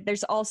gear, like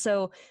there's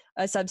also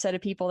a subset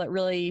of people that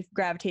really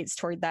gravitates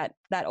toward that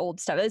old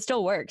stuff. It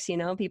still works,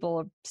 people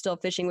are still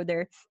fishing with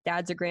their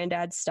dad's or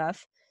granddad's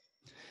stuff.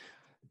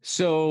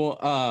 So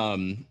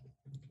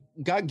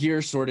got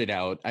gear sorted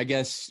out, I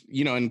guess,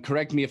 and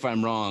correct me if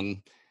I'm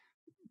wrong,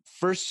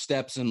 first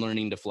steps in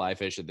learning to fly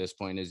fish at this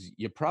point is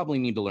you probably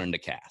need to learn to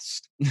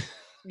cast.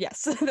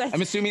 Yes.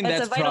 I'm assuming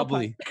that's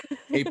probably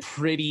a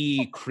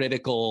pretty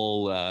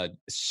critical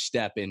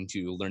step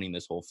into learning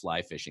this whole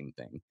fly fishing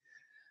thing.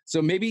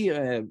 So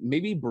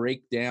maybe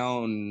break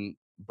down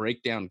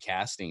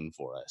casting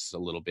for us a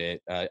little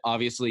bit.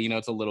 Obviously,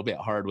 it's a little bit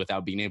hard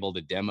without being able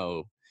to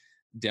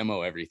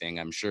demo everything,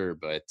 I'm sure,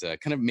 but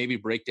kind of maybe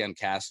break down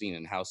casting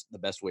and how the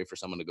best way for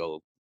someone to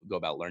go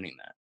about learning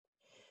that.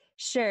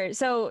 Sure.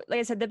 So like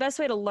I said, the best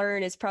way to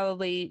learn is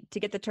probably to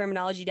get the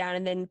terminology down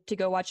and then to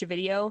go watch a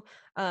video.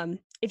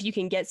 If you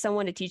can get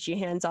someone to teach you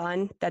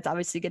hands-on, that's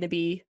obviously going to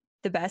be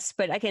the best,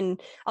 but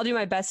I'll do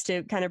my best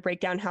to kind of break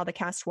down how the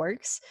cast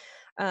works.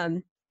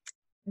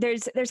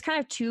 There's kind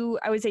of two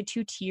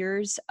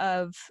tiers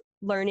of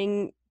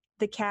learning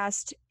the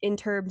cast in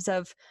terms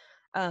of,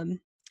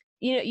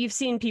 you've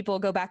seen people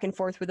go back and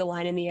forth with the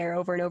line in the air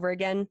over and over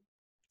again.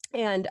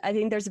 And I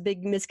think there's a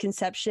big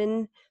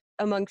misconception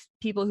amongst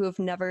people who have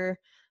never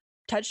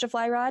touched a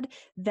fly rod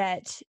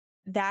that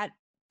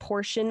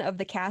portion of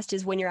the cast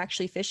is when you're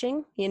actually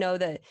fishing.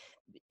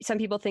 Some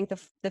people think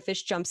the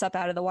fish jumps up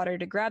out of the water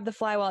to grab the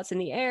fly while it's in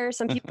the air.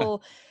 Some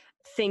people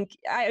think,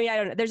 I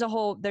don't know, there's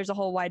a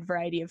whole wide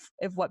variety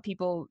of what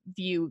people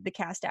view the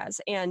cast as.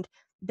 And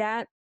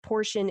that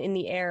portion in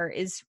the air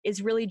is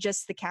really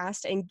just the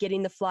cast and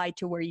getting the fly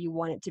to where you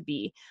want it to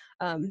be.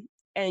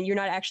 And you're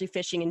not actually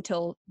fishing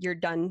until you're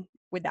done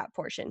with that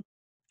portion.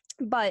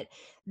 But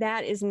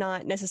that is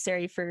not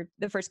necessary for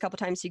the first couple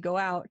times you go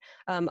out.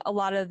 A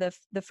lot of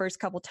the first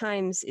couple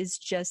times is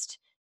just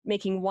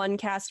making one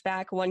cast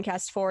back, one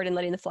cast forward, and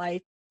letting the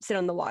fly sit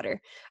on the water.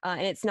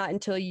 And it's not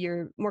until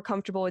you're more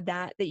comfortable with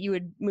that you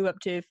would move up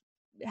to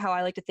how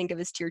I like to think of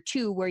as tier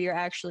 2, where you're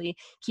actually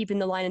keeping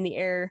the line in the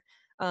air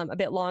a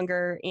bit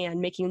longer and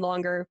making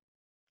longer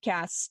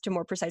casts to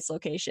more precise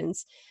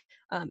locations.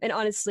 And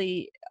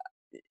honestly,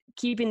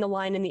 keeping the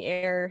line in the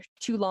air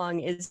too long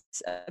is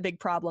a big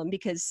problem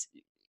because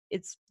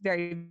it's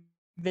very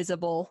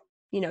visible.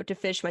 To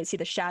fish might see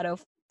the shadow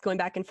going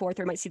back and forth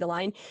or might see the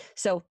line.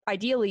 So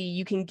ideally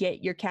you can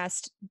get your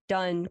cast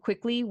done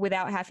quickly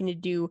without having to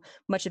do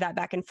much of that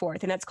back and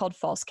forth. And that's called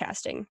false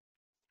casting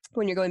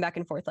when you're going back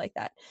and forth like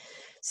that.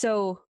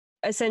 So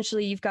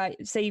essentially you've got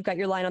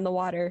your line on the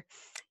water,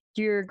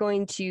 you're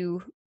going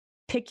to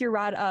pick your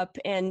rod up,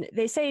 and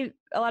they say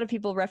a lot of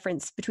people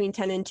reference between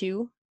 10 and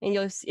 2. And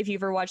if you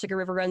ever watch like a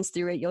river runs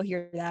through it, you'll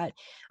hear that.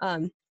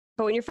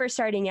 But when you're first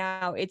starting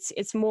out,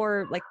 it's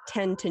more like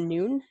 10 to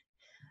noon.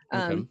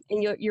 And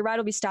your rod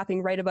will be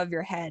stopping right above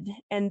your head.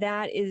 And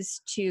that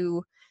is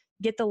to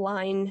get the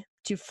line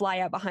to fly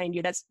out behind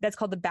you. That's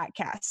called the back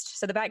cast.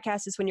 So the back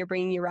cast is when you're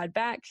bringing your rod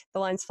back, the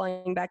line's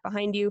flying back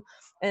behind you.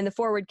 And the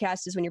forward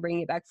cast is when you're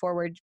bringing it back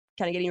forward,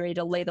 kind of getting ready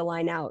to lay the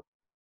line out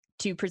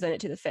to present it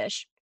to the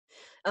fish.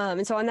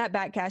 And so on that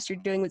back cast, you're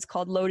doing what's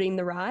called loading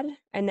the rod.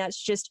 And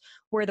that's just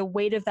where the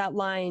weight of that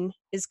line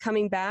is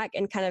coming back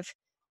and kind of,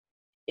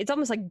 it's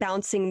almost like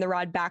bouncing the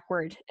rod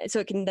backward so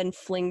it can then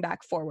fling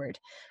back forward.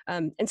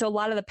 And so a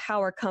lot of the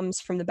power comes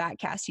from the back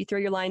cast. You throw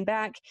your line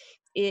back,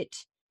 it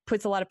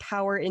puts a lot of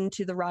power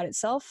into the rod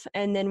itself.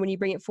 And then when you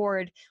bring it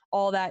forward,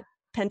 all that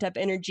pent up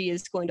energy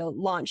is going to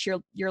launch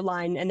your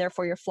line and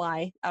therefore your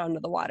fly out onto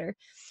the water.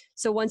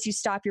 So once you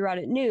stop your rod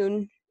at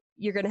noon,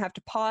 you're going to have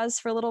to pause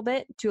for a little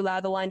bit to allow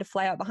the line to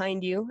fly out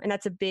behind you. And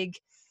that's a big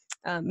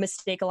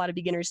mistake a lot of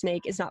beginners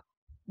make, is not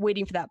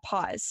waiting for that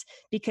pause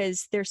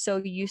because they're so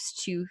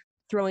used to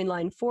throwing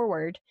line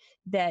forward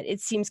that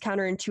it seems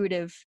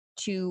counterintuitive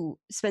to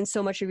spend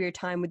so much of your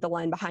time with the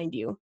line behind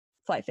you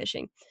fly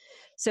fishing.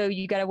 So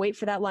you got to wait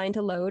for that line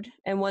to load.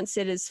 And once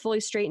it is fully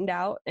straightened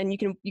out, and you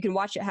can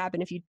watch it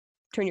happen if you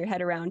turn your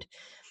head around,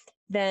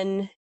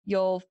 then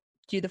you'll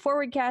do the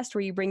forward cast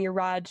where you bring your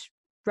rod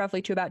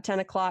roughly to about 10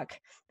 o'clock.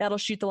 That'll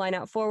shoot the line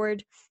out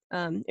forward.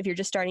 If you're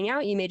just starting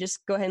out, you may just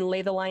go ahead and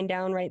lay the line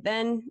down right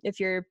then. If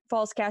you're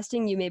false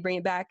casting, you may bring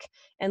it back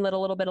and let a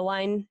little bit of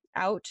line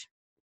out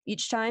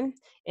each time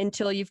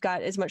until you've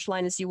got as much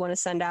line as you want to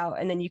send out,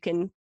 and then you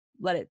can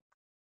let it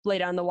lay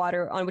down the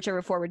water on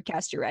whichever forward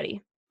cast you're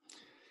ready.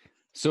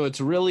 So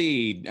it's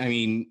really, I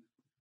mean,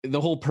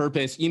 the whole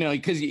purpose,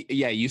 because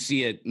you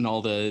see it in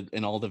all the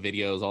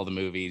videos, all the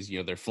movies,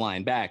 they're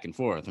flying back and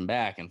forth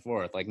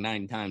like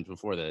 9 times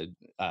before the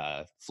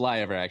fly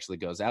ever actually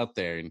goes out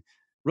there. And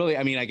really,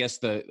 I mean, I guess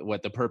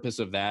the purpose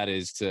of that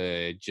is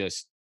to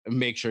just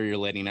make sure you're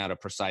letting out a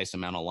precise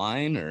amount of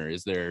line, or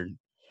is there?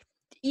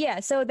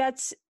 Yeah, so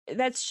that's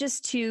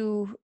just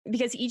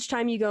because each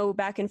time you go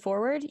back and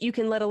forward, you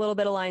can let a little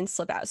bit of line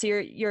slip out. So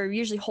you're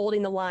usually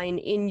holding the line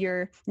in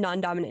your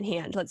non-dominant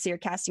hand. Let's say you're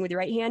casting with your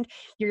right hand,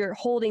 you're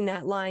holding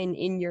that line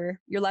in your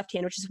left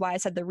hand, which is why I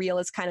said the reel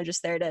is kind of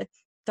just there to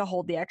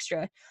hold the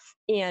extra.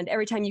 And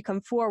every time you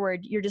come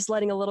forward, you're just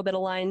letting a little bit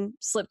of line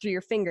slip through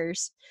your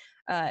fingers.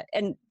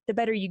 And the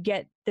better you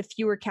get, the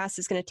fewer casts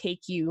it's going to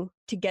take you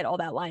to get all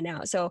that line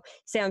out. So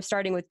say I'm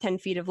starting with 10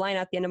 feet of line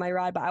at the end of my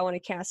rod, but I want to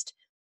cast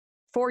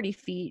 40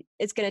 feet,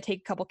 it's going to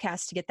take a couple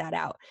casts to get that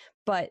out.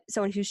 But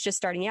someone who's just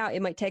starting out,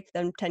 it might take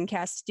them 10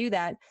 casts to do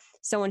that.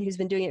 Someone who's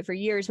been doing it for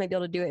years might be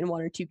able to do it in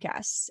 1 or 2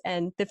 casts.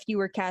 And the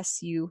fewer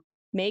casts you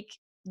make,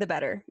 the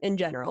better in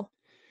general.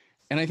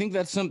 And I think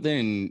that's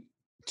something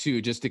too,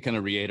 just to kind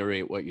of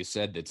reiterate what you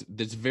said,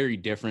 that's very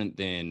different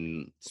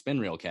than spin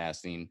reel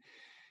casting.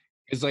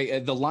 It's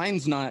like the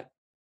line's not,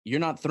 you're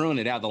not throwing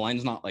it out. The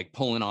line's not like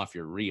pulling off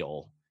your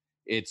reel.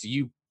 It's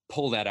you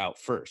pull that out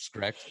first,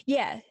 correct?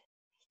 Yeah.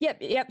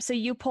 Yep. So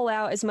you pull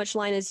out as much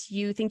line as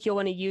you think you'll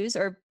want to use,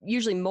 or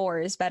usually more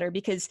is better,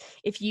 because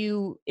if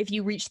you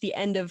reach the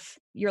end of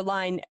your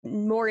line,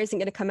 more isn't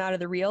going to come out of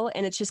the reel,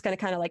 and it's just going to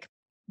kind of like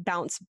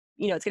bounce,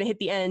 it's going to hit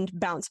the end,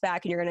 bounce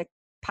back, and you're going to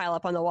pile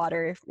up on the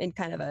water in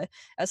kind of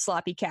a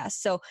sloppy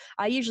cast. So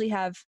I usually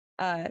have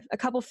a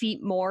couple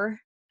feet more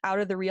out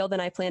of the reel than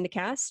I plan to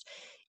cast.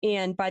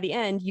 And by the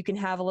end, you can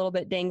have a little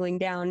bit dangling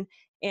down,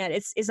 and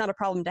it's not a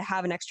problem to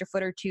have an extra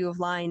foot or two of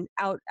line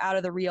out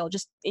of the reel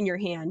just in your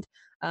hand.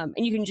 And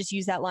you can just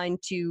use that line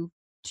to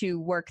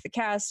work the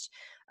cast.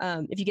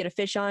 If you get a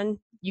fish on,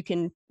 you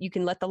can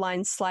let the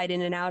line slide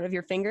in and out of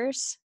your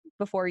fingers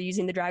before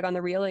using the drag on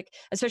the reel. Like,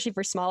 especially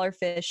for smaller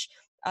fish,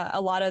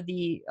 a lot of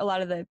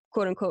the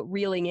quote unquote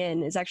reeling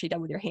in is actually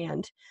done with your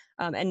hand.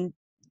 And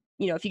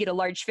if you get a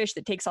large fish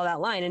that takes all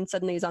that line and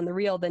suddenly is on the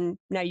reel, then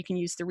now you can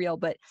use the reel.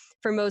 But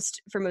for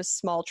most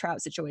small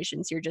trout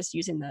situations, you're just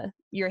using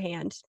your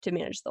hand to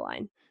manage the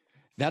line.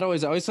 I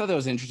always thought that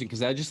was interesting, because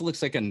that just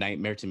looks like a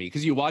nightmare to me.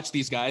 Because you watch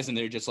these guys and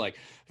they're just like,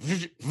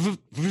 just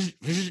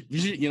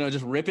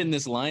ripping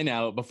this line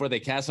out before they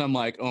cast. I'm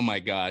like, oh my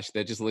gosh,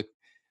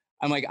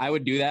 I'm like, I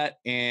would do that,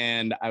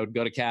 and I would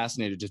go to cast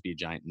and it would just be a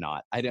giant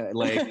knot. I don't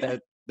like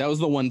that. That was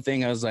the one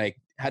thing I was like,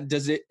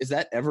 is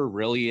that ever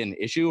really an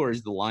issue, or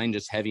is the line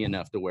just heavy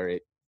enough to where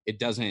it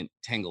doesn't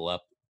tangle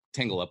up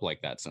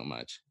like that so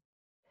much?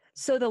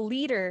 So the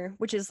leader,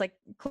 which is like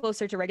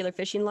closer to regular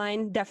fishing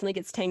line, definitely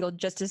gets tangled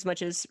just as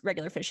much as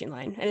regular fishing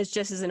line, and it's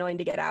just as annoying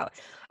to get out.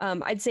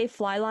 I'd say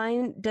fly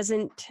line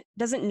doesn't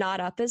knot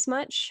up as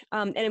much,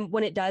 and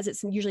when it does,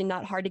 it's usually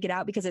not hard to get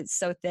out because it's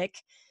so thick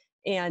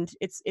and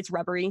it's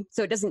rubbery,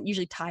 so it doesn't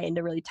usually tie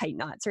into really tight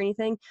knots or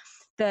anything.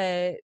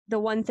 The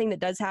one thing that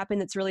does happen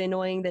that's really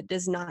annoying that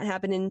does not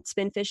happen in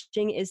spin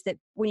fishing is that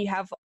when you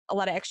have a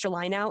lot of extra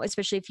line out,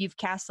 especially if you've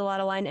cast a lot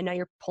of line and now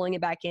you're pulling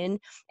it back in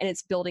and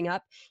it's building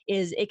up,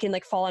 is it can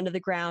like fall onto the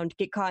ground,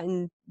 get caught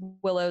in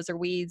willows or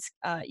weeds.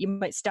 You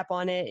might step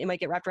on it. It might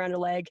get wrapped around your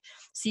leg.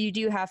 So you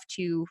do have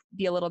to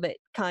be a little bit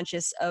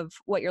conscious of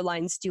what your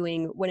line's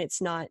doing when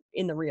it's not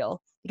in the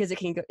reel, because it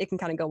can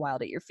kind of go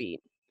wild at your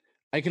feet.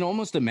 I can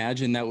almost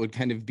imagine that would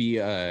kind of be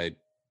a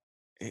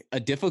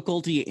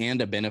difficulty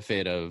and a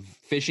benefit of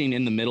fishing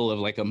in the middle of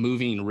like a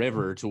moving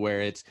river, to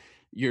where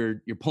you're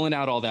pulling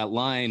out all that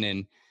line,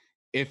 and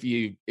if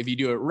you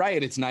do it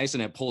right, it's nice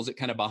and it pulls it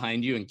kind of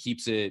behind you and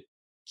keeps it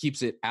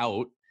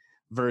out,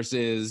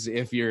 versus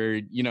if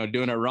you're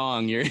doing it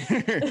wrong, you're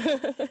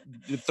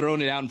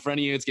throwing it out in front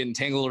of you, it's getting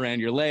tangled around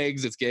your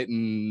legs, it's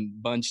getting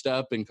bunched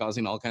up and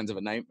causing all kinds of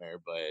a nightmare.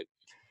 But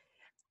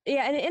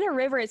yeah, and in a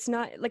river, it's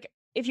not like,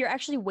 if you're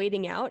actually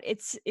wading out,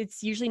 it's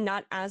usually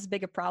not as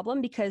big a problem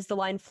because the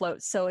line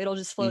floats. So it'll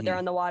just float there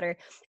on the water.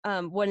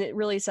 When it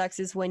really sucks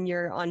is when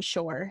you're on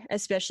shore,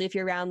 especially if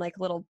you're around like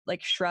little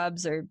like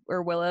shrubs or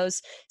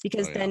willows,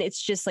 because then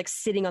it's just like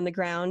sitting on the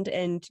ground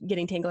and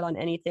getting tangled on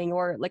anything,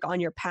 or like on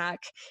your pack,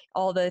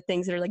 all the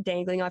things that are like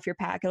dangling off your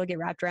pack, it'll get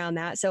wrapped around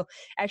that. So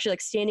actually, like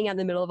standing out in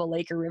the middle of a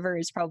lake or river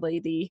is probably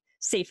the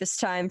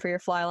safest time for your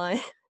fly line.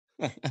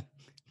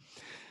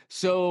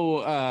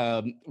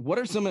 So, what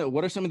are some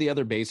of the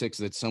other basics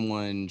that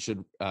someone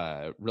should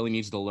really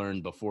needs to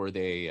learn before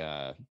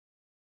they're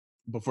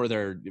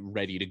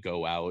ready to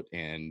go out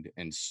and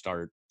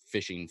start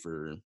fishing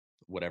for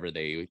whatever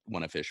they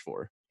want to fish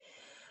for?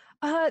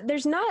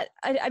 There's not.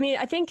 I mean,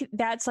 I think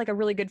that's like a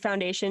really good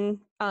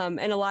foundation, and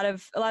a lot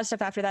of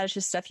stuff after that is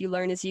just stuff you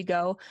learn as you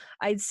go.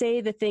 I'd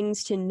say the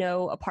things to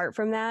know apart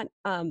from that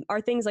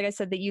are things, like I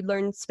said, that you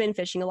learn spin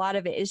fishing. A lot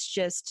of it is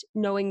just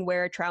knowing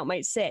where a trout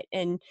might sit,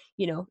 and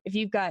if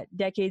you've got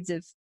decades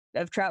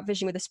of trout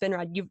fishing with a spin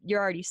rod, you're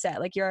already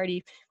set. Like you're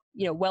already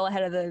well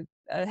ahead of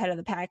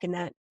the pack in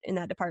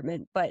that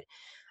department. But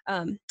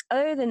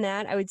other than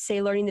that, I would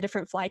say learning the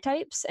different fly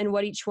types and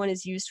what each one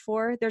is used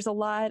for. There's a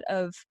lot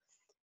of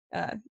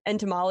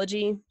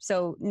entomology,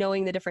 so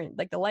knowing the different,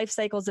 like the life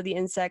cycles of the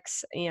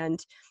insects, and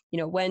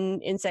when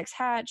insects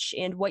hatch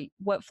and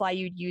what fly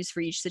you'd use for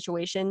each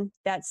situation.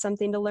 That's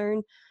something to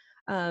learn.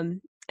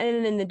 And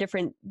then the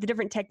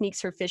different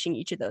techniques for fishing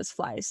each of those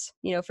flies.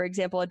 For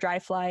example, a dry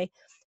fly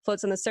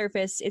floats on the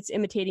surface. It's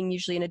imitating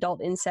usually an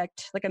adult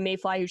insect, like a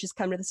mayfly who's just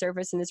come to the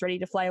surface and is ready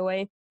to fly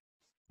away.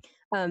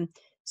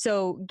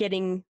 So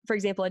getting, for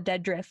example, a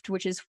dead drift,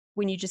 which is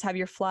when you just have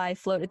your fly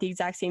float at the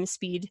exact same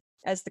speed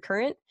as the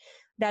current.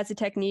 That's a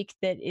technique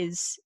that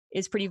is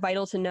pretty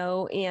vital to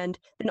know, and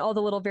then all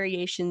the little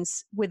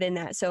variations within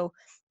that. So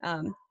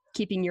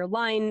keeping your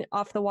line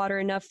off the water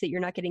enough that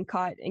you're not getting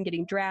caught and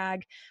getting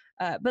drag.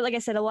 But like I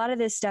said, a lot of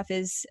this stuff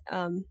is,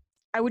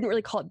 I wouldn't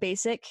really call it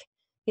basic.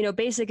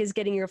 Basic is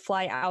getting your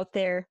fly out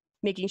there,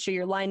 making sure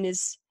your line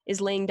is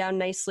laying down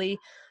nicely.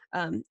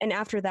 And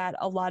after that,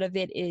 a lot of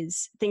it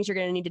is things you're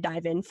going to need to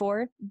dive in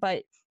for,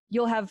 but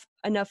you'll have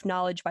enough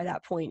knowledge by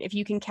that point. If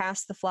you can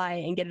cast the fly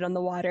and get it on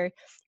the water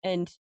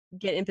and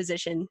get in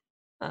position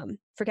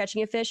for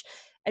catching a fish,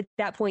 at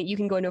that point you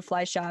can go into a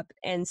fly shop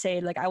and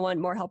say, like, I want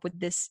more help with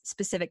this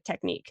specific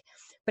technique.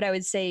 But I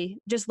would say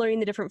just learning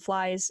the different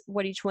flies,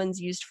 what each one's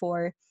used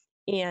for,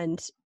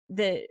 and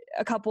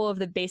a couple of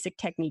the basic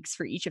techniques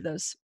for each of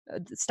those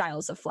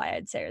styles of fly,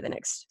 I'd say, are the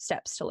next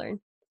steps to learn.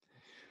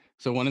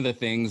 So one of the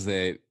things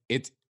that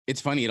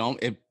it's funny,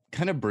 it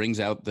kind of brings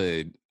out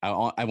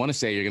I want to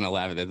say, you're going to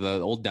laugh at it,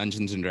 the old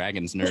Dungeons and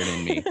Dragons nerd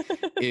in me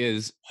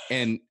is,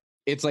 and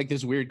it's like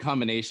this weird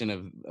combination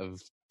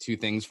of two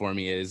things for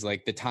me is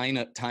like the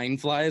tine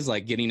flies,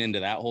 like getting into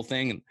that whole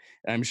thing. And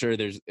I'm sure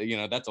there's,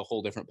 that's a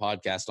whole different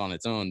podcast on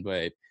its own,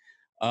 but,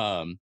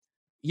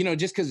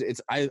 just cause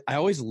I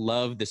always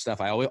love this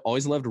stuff. I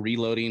always loved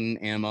reloading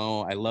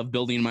ammo. I love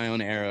building my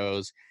own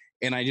arrows.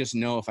 And I just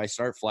know if I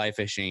start fly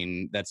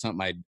fishing, that's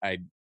something I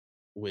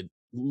would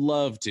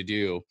love to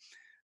do.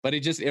 But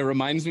it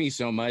reminds me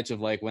so much of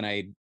like when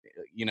I,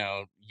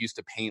 used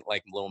to paint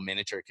like little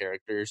miniature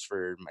characters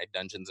for my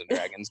Dungeons and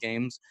Dragons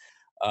games.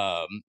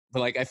 But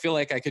like, I feel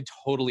like I could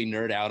totally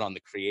nerd out on the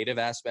creative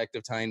aspect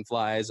of tying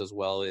flies, as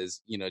well as,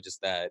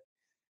 just that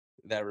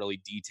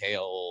really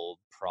detailed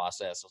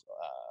process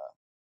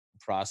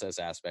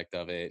aspect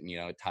of it. And,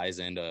 it ties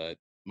into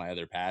my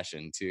other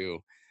passion too.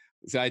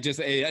 So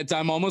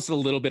I'm almost a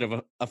little bit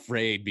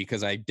afraid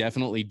because I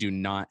definitely do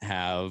not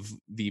have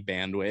the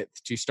bandwidth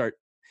to start.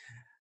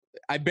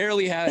 I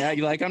barely have,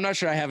 I'm not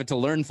sure I have it to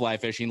learn fly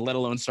fishing, let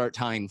alone start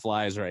tying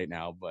flies right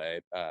now.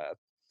 But,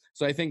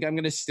 so I think I'm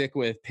going to stick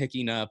with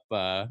picking up,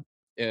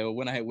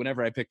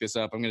 whenever I pick this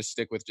up, I'm going to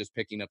stick with just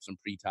picking up some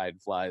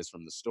pre-tied flies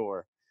from the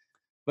store.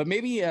 But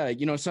maybe,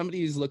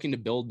 somebody's looking to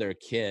build their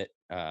kit,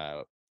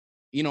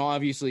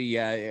 obviously,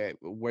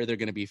 where they're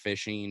going to be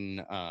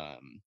fishing,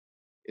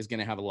 is going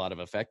to have a lot of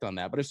effect on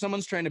that. But if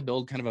someone's trying to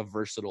build kind of a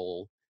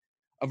versatile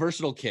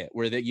kit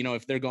where that,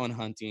 if they're going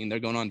hunting, they're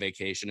going on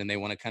vacation and they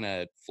want to kind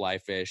of fly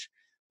fish,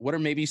 what are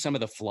maybe some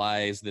of the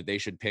flies that they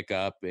should pick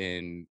up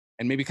and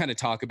maybe kind of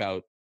talk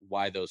about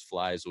why those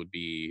flies would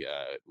be,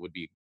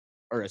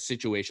 or a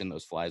situation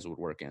those flies would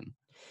work in?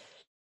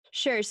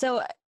 Sure.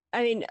 So,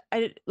 I mean,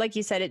 like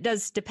you said, it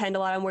does depend a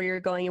lot on where you're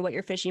going and what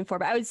you're fishing for,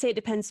 but I would say it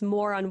depends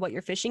more on what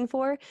you're fishing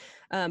for.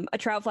 A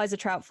trout fly is a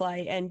trout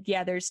fly, and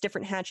yeah, there's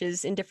different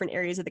hatches in different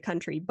areas of the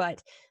country,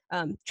 but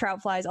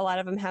trout flies, a lot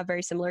of them have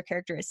very similar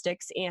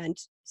characteristics, and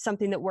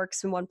something that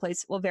works in one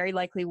place will very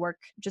likely work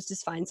just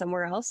as fine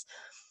somewhere else.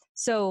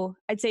 So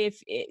I'd say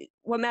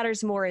what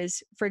matters more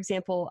is, for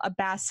example, a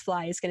bass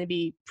fly is going to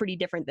be pretty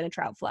different than a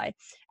trout fly.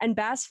 And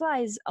bass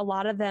flies, a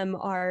lot of them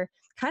are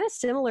kind of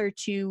similar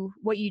to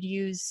what you'd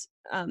use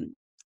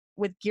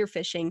with gear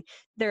fishing.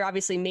 They're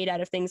obviously made out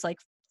of things like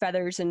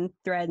feathers and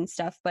thread and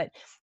stuff, but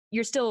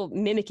you're still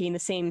mimicking the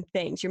same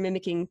things. You're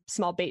mimicking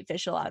small bait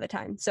fish a lot of the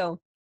time.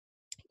 So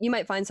you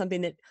might find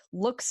something that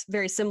looks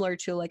very similar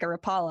to like a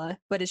Rapala,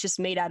 but it's just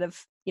made out of,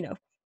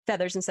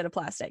 feathers instead of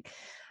plastic.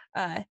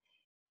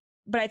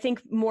 But I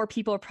think more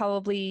people are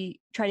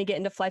probably trying to get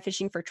into fly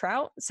fishing for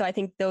trout. So I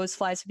think those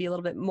flies would be a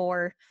little bit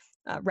more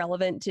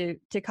relevant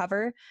to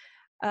cover.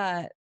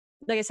 Like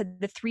I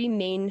said, the three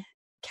main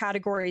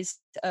categories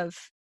of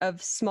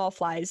small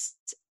flies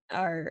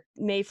are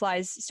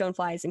mayflies,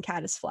 stoneflies, and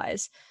caddis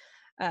flies.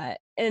 And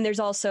there's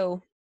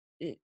also,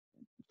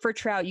 for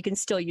trout, you can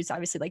still use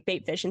obviously like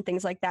bait fish and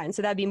things like that. And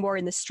so that'd be more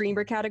in the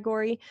streamer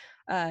category.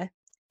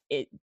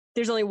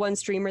 There's only one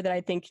streamer that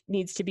I think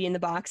needs to be in the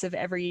box of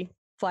every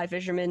fly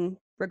fisherman,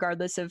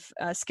 regardless of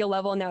skill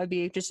level, and that would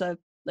be just a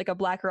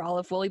black or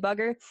olive woolly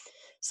bugger.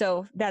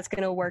 So that's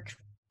going to work.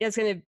 It's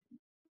going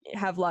to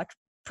have luck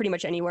pretty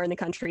much anywhere in the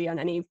country on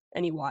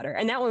any water,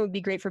 and that one would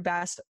be great for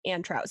bass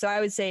and trout. So I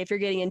would say if you're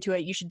getting into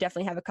it, you should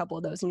definitely have a couple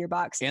of those in your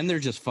box. And they're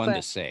just fun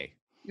to say.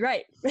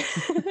 Right.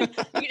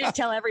 You just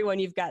tell everyone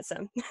you've got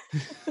some.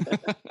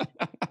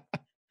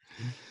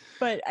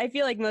 But I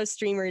feel like most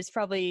streamers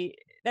probably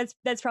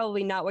that's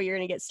probably not where you're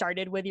going to get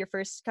started with your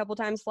first couple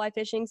times fly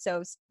fishing.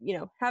 So,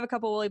 have a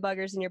couple woolly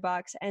buggers in your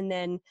box, and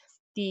then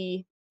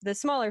the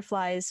smaller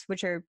flies,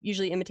 which are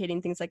usually imitating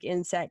things like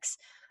insects,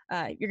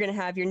 you're going to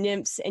have your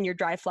nymphs and your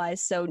dry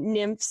flies. So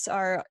nymphs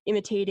are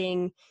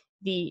imitating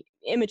the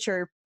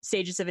immature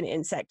stages of an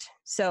insect.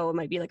 So it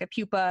might be like a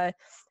pupa,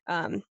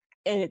 and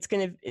it's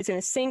going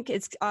to sink.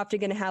 It's often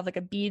going to have like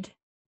a bead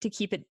to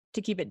keep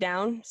it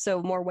down,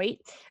 so more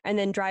weight. And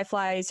then dry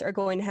flies are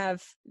going to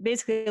have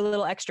basically a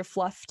little extra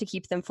fluff to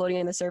keep them floating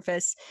on the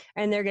surface,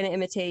 and they're going to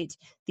imitate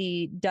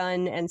the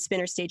dun and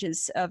spinner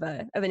stages of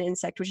an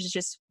insect, which is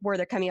just where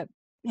they're coming up,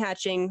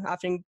 hatching,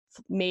 often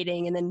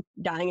mating, and then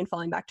dying and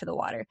falling back to the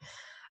water.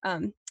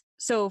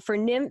 So for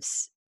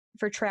nymphs,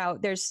 for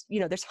trout, there's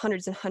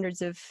hundreds and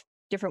hundreds of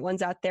different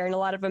ones out there, and a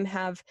lot of them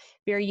have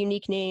very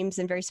unique names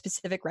and very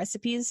specific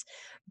recipes,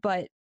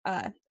 but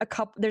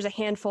there's a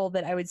handful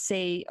that I would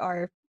say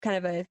are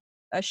kind of a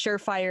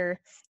surefire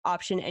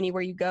option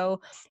anywhere you go,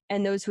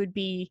 and those would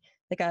be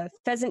like a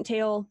pheasant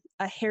tail,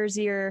 a hare's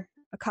ear,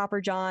 a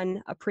copper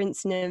john, a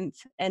prince nymph,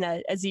 and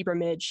a zebra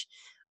midge.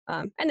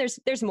 And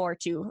there's more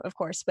too, of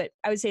course, but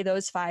I would say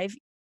those 5,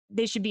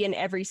 they should be in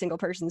every single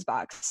person's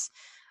box,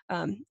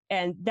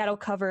 and that'll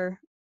cover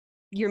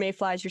your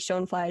mayflies, your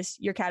stoneflies,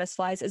 your caddis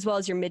flies, as well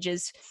as your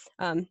midges,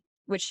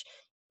 which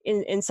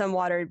in some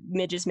water,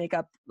 midges make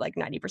up like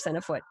 90%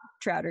 of what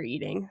trout are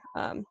eating,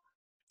 and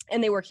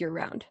they work year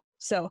round.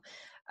 So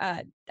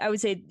I would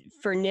say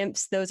for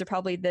nymphs, those are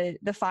probably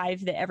the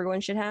 5 that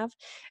everyone should have.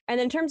 And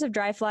in terms of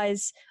dry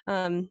flies,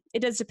 it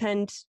does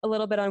depend a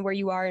little bit on where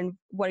you are and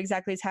what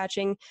exactly is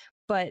hatching,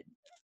 but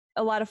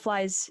a lot of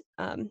flies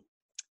kind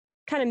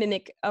kind of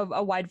mimic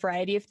a wide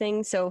variety of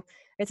things. So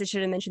I guess I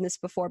should have mentioned this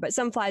before, but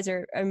some flies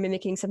are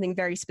mimicking something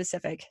very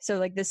specific. So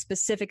like this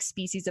specific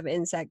species of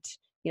insect,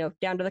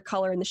 down to the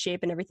color and the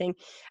shape and everything.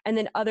 And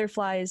then other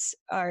flies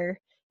are,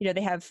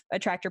 they have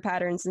attractor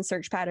patterns and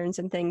search patterns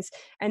and things.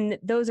 And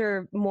those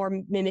are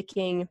more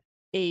mimicking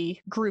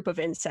a group of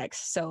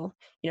insects. So,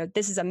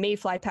 this is a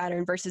mayfly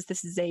pattern versus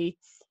this is a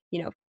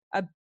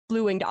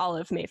blue-winged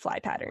olive mayfly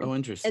pattern. Oh,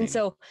 interesting. And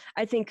so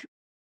I think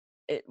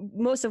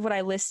most of what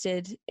I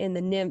listed in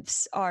the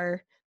nymphs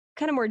are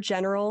kind of more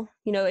general.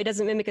 It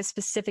doesn't mimic a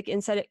specific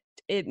insect.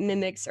 It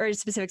mimics, or a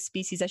specific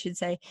species, I should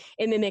say.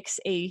 It mimics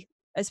a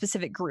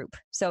specific group.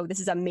 So this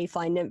is a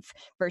mayfly nymph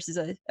versus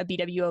a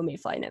BWO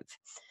mayfly nymph.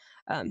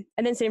 And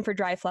then same for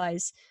dry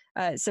flies.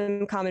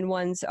 Some common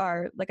ones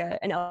are like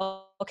an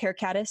elk hair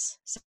caddis.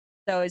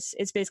 So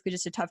it's basically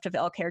just a tuft of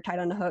elk hair tied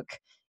on a hook,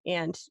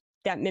 and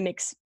that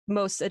mimics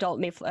most adult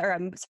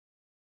most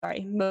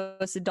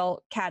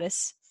adult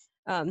caddis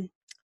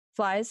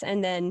flies.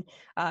 And then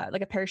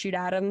like a parachute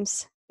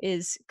Adams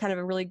is kind of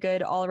a really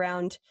good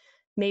all-around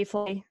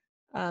mayfly,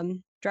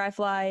 dry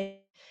fly,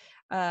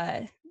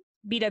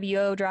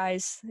 BWO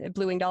dries,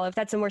 blue-winged olive.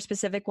 That's a more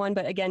specific one,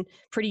 but again,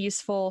 pretty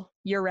useful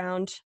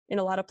year-round in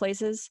a lot of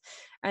places.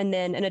 And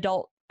then an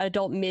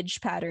adult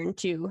midge pattern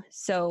too.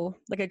 So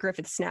like a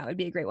Griffith snout would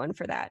be a great one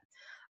for that.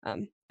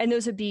 And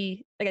those would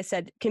be, like I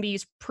said, can be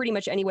used pretty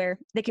much anywhere.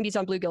 They can be used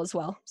on bluegill as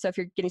well. So if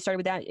you're getting started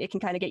with that, it can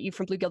kind of get you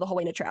from bluegill the whole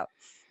way to trout.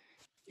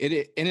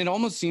 It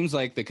almost seems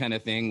like the kind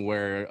of thing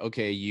where,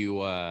 okay, you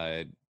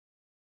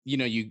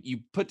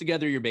put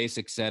together your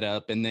basic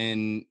setup, and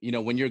then,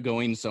 when you're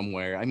going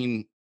somewhere, I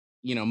mean,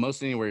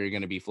 most anywhere you're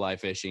going to be fly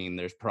fishing,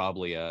 there's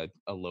probably a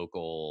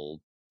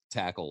local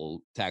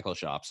tackle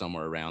shop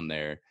somewhere around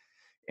there.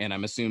 And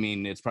I'm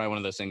assuming it's probably one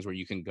of those things where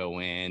you can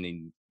go in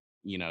and,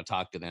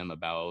 talk to them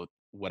about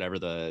whatever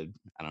the,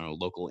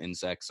 local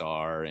insects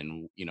are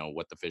and,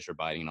 what the fish are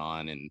biting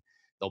on. And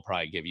they'll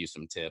probably give you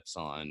some tips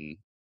on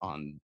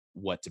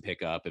what to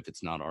pick up if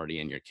it's not already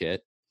in your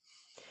kit.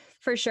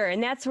 For sure.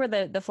 And that's where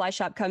the fly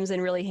shop comes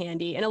in really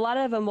handy. And a lot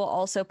of them will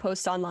also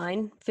post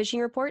online fishing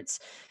reports.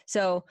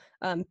 So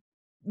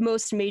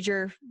most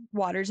major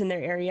waters in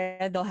their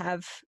area, they'll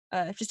have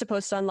just a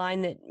post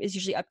online that is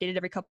usually updated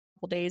every couple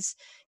days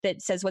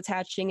that says what's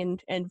hatching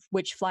and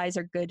which flies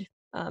are good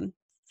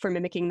for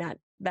mimicking that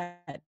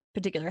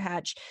particular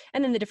hatch,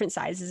 and then the different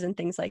sizes and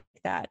things like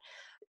that.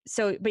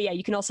 So, but yeah,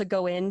 you can also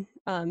go in.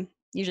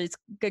 Usually it's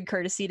good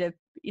courtesy to,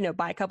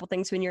 buy a couple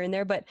things when you're in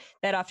there, but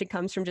that often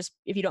comes from just,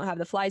 if you don't have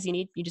the flies you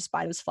need, you just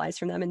buy those flies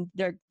from them, and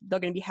they're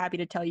going to be happy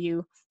to tell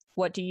you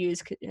what to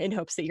use in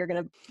hopes that you're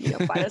going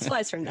to, buy those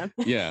flies from them.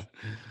 Yeah.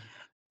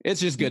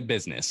 It's just good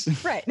business.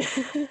 Right.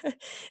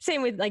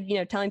 Same with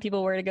telling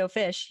people where to go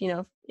fish.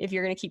 If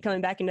you're going to keep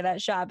coming back into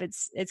that shop,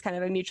 it's kind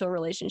of a mutual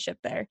relationship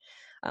there.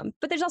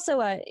 But there's also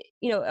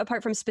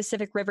apart from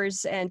specific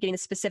rivers and getting the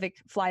specific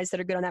flies that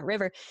are good on that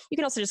river, you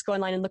can also just go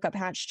online and look up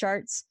hatch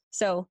charts.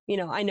 So,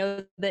 I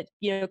know that,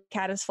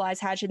 caddis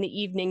flies hatch in the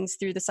evenings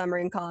through the summer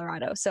in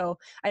Colorado. So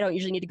I don't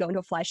usually need to go into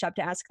a fly shop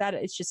to ask that.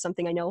 It's just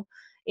something I know.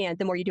 And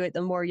the more you do it,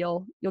 the more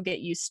you'll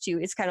get used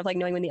to. It's kind of like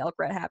knowing when the elk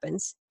rut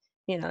happens.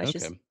 It's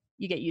just,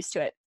 you get used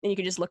to it, and you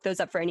can just look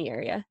those up for any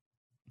area.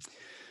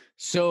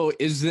 So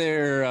is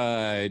there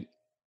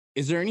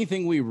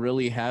anything we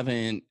really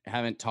haven't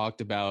talked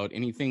about?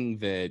 Anything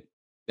that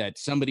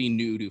somebody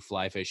new to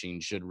fly fishing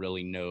should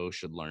really know,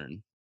 should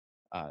learn?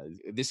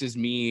 This is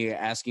me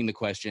asking the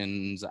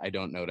questions I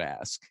don't know to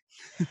ask.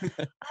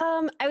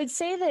 I would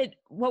say that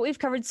what we've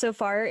covered so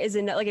far is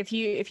in like, if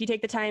you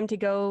take the time to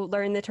go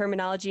learn the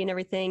terminology and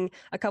everything,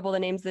 a couple of the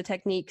names of the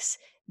techniques,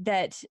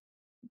 that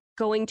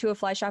going to a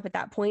fly shop at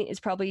that point is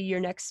probably your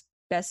next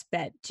best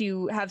bet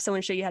to have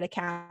someone show you how to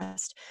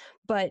cast.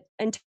 But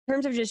in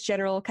terms of just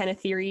general kind of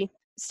theory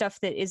stuff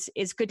that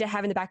is good to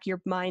have in the back of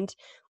your mind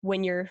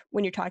when you're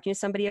talking to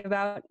somebody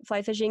about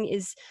fly fishing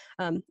is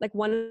like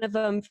one of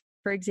them,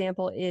 for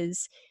example,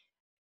 is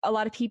a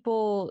lot of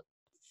people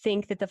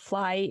think that the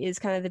fly is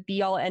kind of the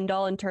be all end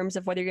all in terms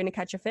of whether you're going to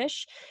catch a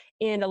fish.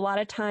 And a lot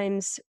of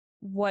times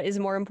what is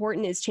more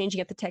important is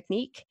changing up the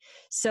technique.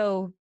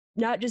 So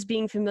not just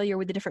being familiar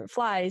with the different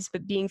flies,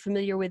 but being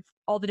familiar with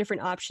all the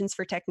different options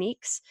for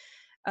techniques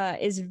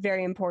is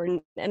very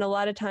important. And a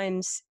lot of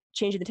times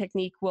changing the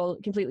technique will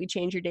completely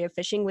change your day of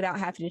fishing without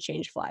having to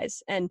change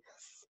flies. And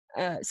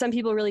some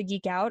people really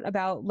geek out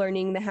about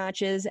learning the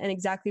hatches and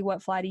exactly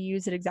what fly to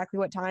use at exactly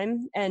what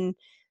time. And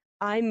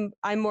I'm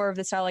more of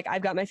the style, like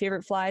I've got my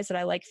favorite flies that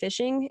I like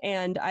fishing,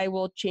 and I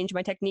will change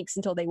my techniques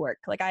until they work.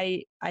 Like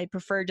I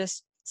prefer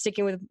just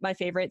sticking with my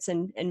favorites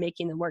and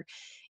making them work.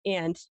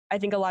 And I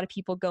think a lot of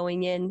people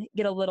going in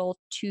get a little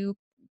too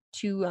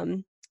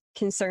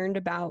concerned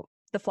about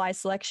the fly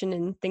selection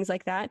and things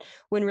like that,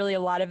 when really a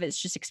lot of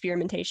it's just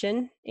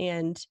experimentation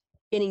and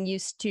getting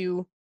used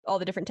to all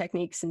the different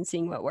techniques and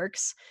seeing what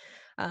works.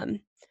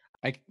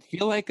 I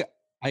feel like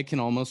I can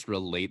almost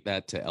relate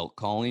that to elk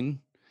calling,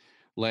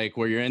 like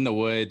where you're in the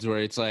woods where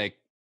it's like,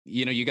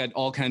 you got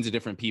all kinds of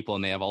different people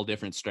and they have all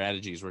different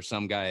strategies, where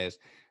some guys,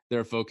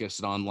 they're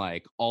focused on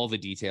like all the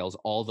details,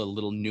 all the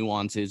little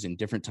nuances and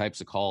different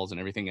types of calls and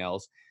everything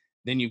else.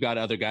 Then you've got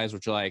other guys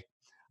which are like,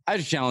 I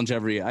just challenge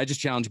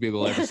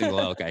people every single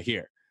elk I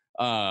hear.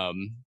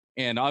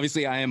 And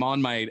obviously I am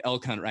on my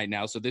elk hunt right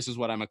now, so this is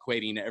what I'm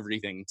equating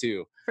everything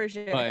to. For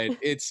sure. But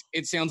it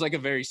sounds like a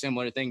very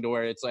similar thing to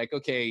where it's like,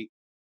 okay,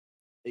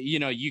 you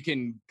know, you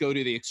can go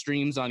to the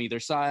extremes on either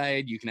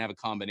side. You can have a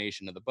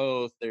combination of the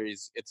both.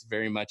 It's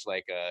very much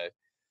like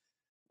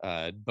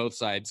both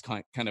sides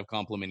kind of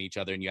complement each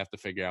other, and you have to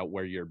figure out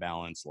where your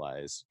balance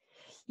lies.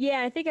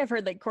 Yeah, I think I've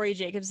heard like Corey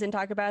Jacobson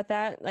talk about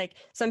that. Like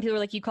some people are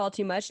like, you call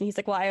too much, and he's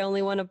like, well, I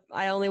only want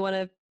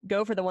to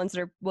go for the ones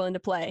that are willing to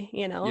play,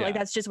 you know, like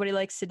that's just what he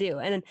likes to do.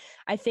 And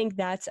I think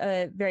that's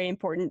a very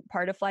important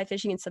part of fly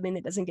fishing, and something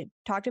that doesn't get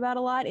talked about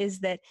a lot is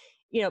that,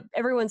 you know,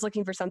 everyone's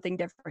looking for something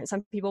different.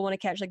 Some people want to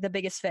catch like the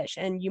biggest fish,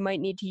 and you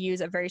might need to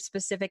use a very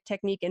specific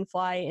technique and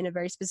fly in a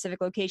very specific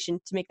location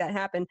to make that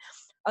happen.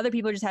 Other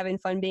people are just having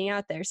fun being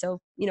out there. So,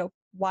 you know,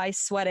 why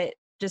sweat it?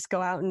 Just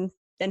go out and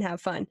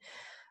have fun.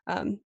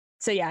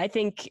 So yeah, I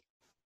think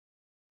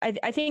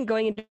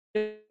going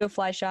into a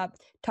fly shop,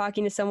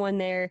 talking to someone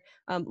there,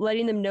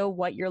 letting them know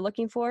what you're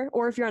looking for,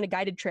 or if you're on a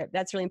guided trip,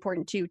 that's really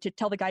important too, to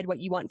tell the guide what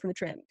you want from the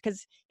trip.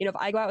 Because, you know, if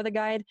I go out with a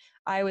guide,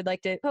 I would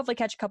like to hopefully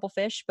catch a couple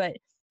fish, but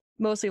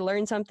mostly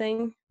learn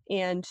something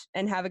and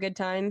have a good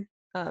time,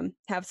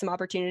 have some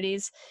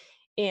opportunities,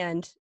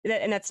 and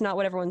that's not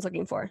what everyone's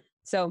looking for.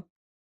 So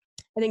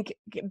I think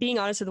being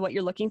honest with what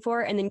you're looking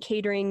for and then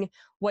catering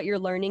what you're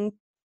learning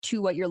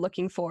to what you're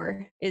looking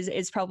for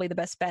is probably the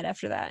best bet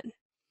after that.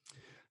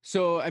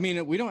 So, I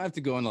mean, we don't have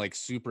to go into like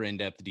super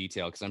in-depth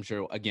detail, because I'm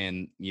sure,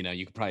 again, you know,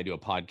 you could probably do a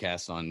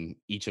podcast on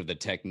each of the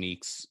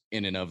techniques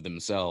in and of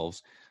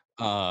themselves.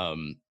 But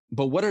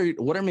what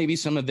are maybe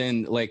some of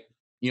them, like,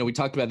 you know, we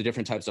talked about the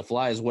different types of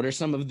flies. What are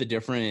some of the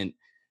different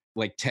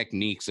like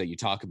techniques that you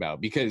talk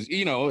about? Because,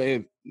 you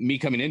know, me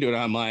coming into it,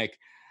 I'm like,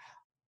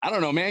 I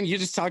don't know, man, you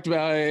just talked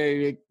about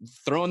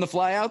throwing the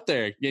fly out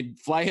there.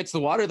 Fly hits the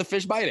water, the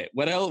fish bite it.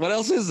 What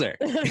else is there?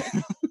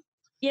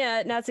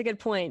 Yeah, that's a good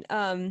point.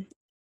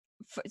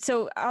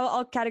 So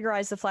I'll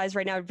categorize the flies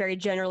right now very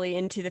generally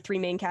into the three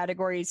main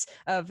categories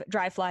of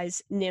dry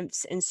flies,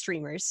 nymphs, and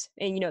streamers.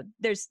 And, you know,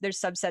 there's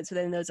subsets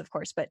within those, of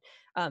course, but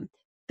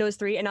those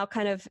three, and I'll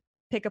kind of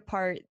pick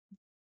apart,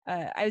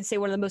 I would say,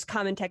 one of the most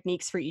common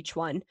techniques for each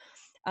one.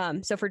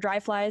 So for dry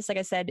flies, like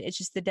I said, it's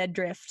just the dead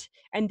drift.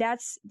 And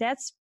that's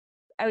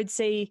I would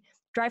say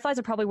dry flies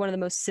are probably one of the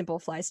most simple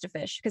flies to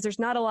fish, because there's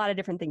not a lot of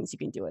different things you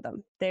can do with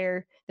them.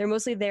 They're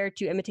mostly there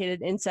to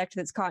imitate an insect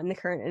that's caught in the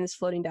current and is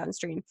floating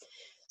downstream.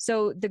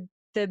 So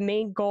the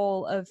main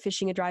goal of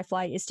fishing a dry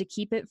fly is to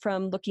keep it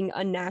from looking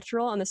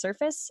unnatural on the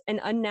surface. And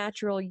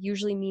unnatural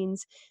usually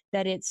means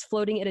that it's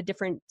floating at a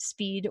different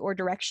speed or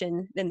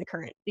direction than the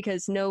current,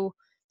 because no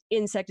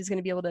insect is going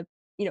to be able to,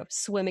 you know,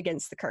 swim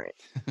against the current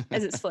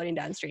as it's floating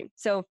downstream.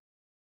 So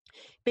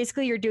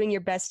basically you're doing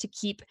your best to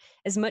keep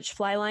as much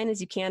fly line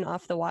as you can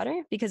off the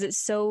water, because it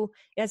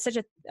has such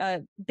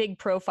a big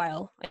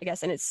profile, I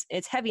guess, and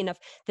it's heavy enough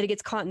that it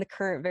gets caught in the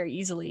current very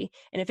easily.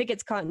 And if it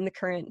gets caught in the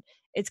current,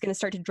 it's going to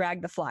start to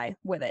drag the fly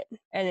with it,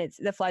 and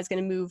the fly is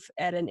going to move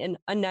at an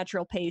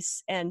unnatural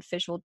pace, and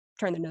fish will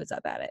turn their nose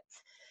up at it.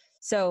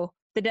 So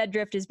the dead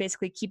drift is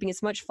basically keeping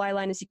as much fly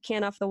line as you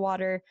can off the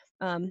water,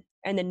 and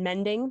then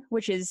mending,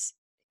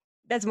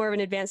 that's more of an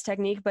advanced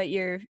technique, but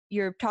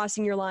you're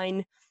tossing your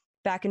line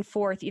back and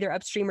forth, either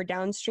upstream or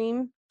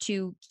downstream,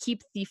 to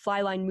keep the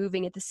fly line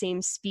moving at the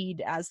same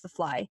speed as the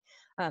fly.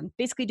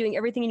 Basically doing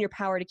everything in your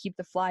power to keep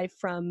the fly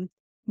from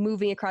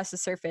moving across the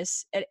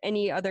surface at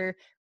any other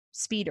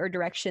speed or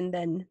direction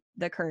than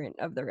the current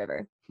of the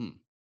river.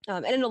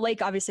 And in a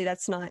lake, obviously,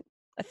 that's not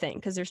a thing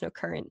because there's no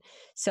current.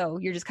 So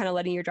you're just kind of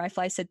letting your dry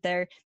fly sit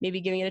there,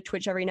 maybe giving it a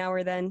twitch every now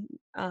or then,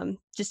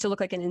 just to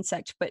look like an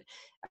insect. But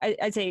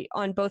I'd say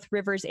on both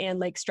rivers and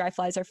lakes, dry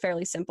flies are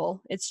fairly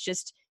simple. It's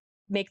just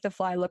make the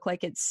fly look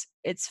like it's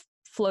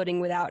floating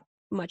without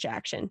much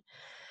action.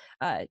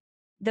 I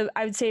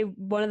would say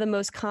one of the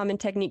most common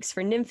techniques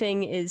for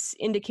nymphing is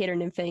indicator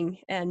nymphing,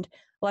 and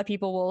a lot of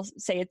people will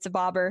say it's a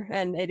bobber,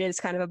 and it is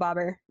kind of a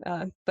bobber,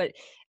 but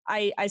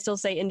I still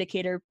say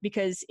indicator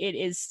because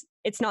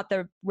it's not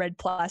the red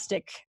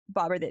plastic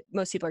bobber that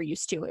most people are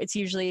used to. It's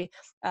usually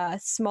a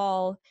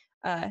small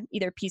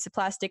either piece of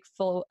plastic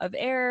full of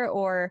air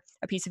or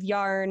a piece of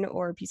yarn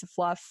or a piece of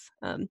fluff,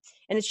 and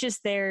it's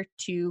just there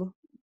to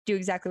do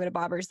exactly what a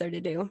bobber is there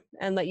to do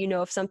and let you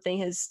know if something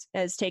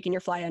has taken your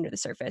fly under the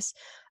surface.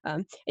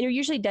 And you're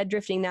usually dead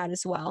drifting that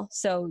as well.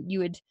 So you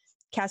would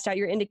cast out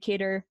your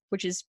indicator,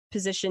 which is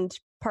positioned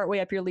partway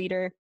up your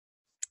leader.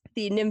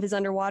 The nymph is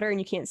underwater and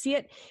you can't see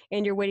it,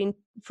 and you're waiting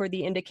for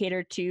the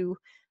indicator to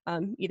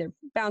either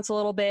bounce a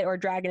little bit or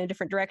drag in a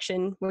different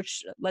direction,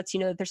 which lets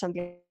you know that there's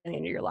something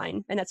under your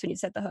line, and that's when you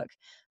set the hook.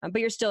 But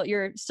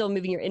you're still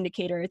moving your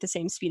indicator at the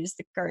same speed as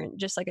the current,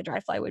 just like a dry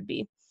fly would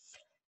be.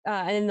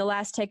 And then the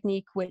last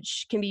technique,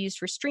 which can be used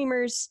for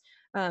streamers,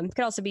 could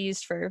also be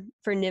used for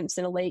nymphs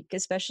in a lake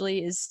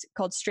especially, is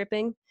called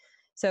stripping.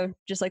 So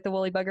just like the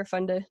woolly bugger,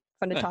 fun to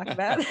talk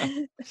about.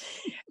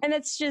 And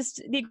that's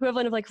just the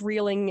equivalent of like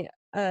reeling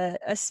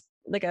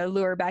like a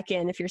lure back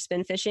in if you're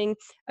spin fishing.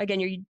 Again,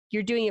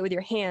 you're doing it with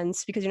your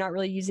hands because you're not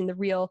really using the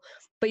reel,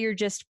 but you're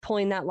just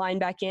pulling that line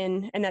back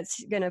in, and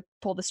that's going to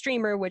pull the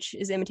streamer, which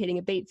is imitating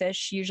a bait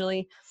fish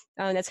usually.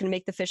 And that's going to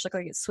make the fish look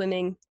like it's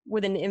swimming.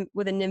 With a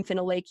nymph in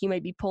a lake, you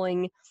might be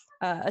pulling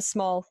a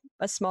small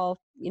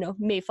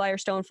mayfly or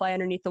stonefly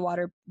underneath the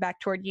water back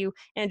toward you,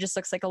 and it just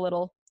looks like a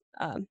little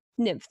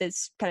nymph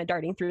that's kind of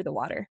darting through the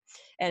water.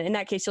 And in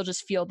that case, you'll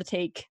just feel the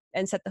take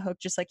and set the hook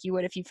just like you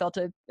would if you felt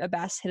a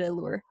bass hit a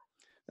lure.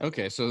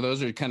 Okay, so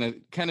those are kind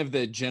of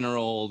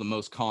the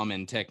most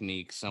common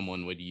techniques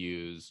someone would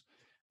use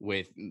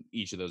with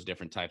each of those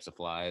different types of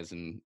flies.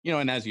 And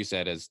and as you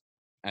said, as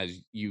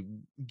you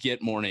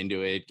get more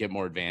into it, get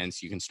more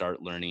advanced, you can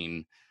start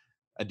learning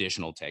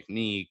additional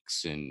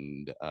techniques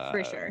and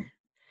for sure.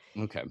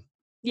 Okay.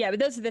 Yeah, but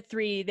those are the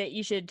three that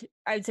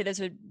I would say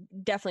those are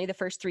definitely the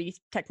first three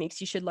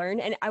techniques you should learn.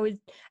 And I would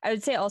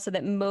say also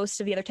that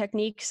most of the other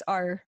techniques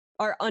are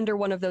under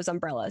one of those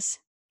umbrellas.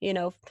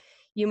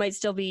 You might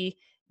still be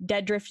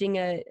dead drifting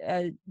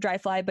a dry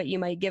fly, but you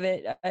might give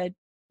it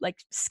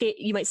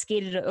you might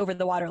skate it over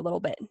the water a little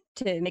bit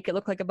to make it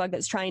look like a bug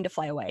that's trying to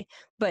fly away,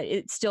 but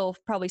it still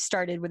probably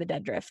started with a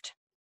dead drift,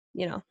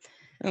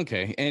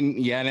 Okay.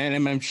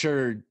 And I'm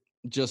sure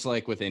just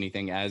like with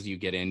anything, as you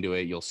get into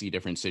it, you'll see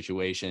different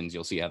situations.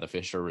 You'll see how the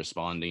fish are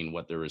responding,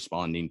 what they're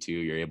responding to.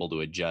 You're able to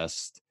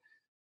adjust,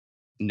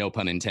 no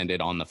pun intended,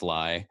 on the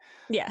fly.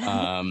 Yeah.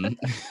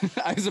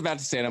 I was about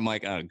to say it. I'm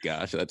like, oh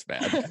gosh, that's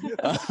bad.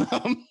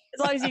 As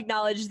long as you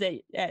acknowledge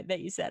that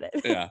you said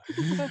it.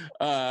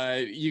 Yeah.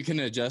 You can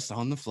adjust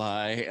on the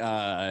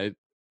fly,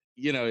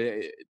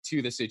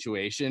 to the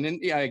situation. And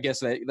yeah, I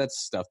guess that's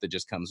stuff that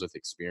just comes with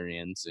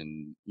experience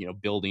and,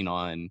 building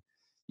on.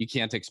 You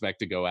can't expect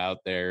to go out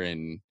there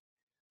and,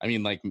 I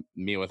mean, like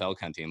me with elk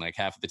hunting, like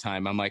half of the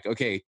time I'm like,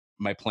 okay,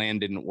 my plan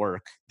didn't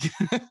work.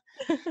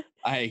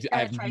 I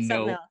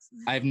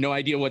have no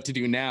idea what to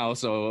do now.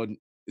 So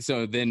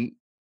then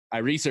I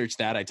research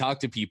that, I talk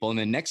to people, and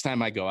then next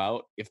time I go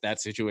out, if that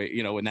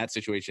situation, when that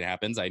situation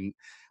happens,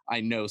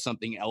 I know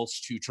something else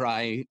to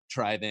try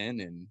then.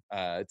 And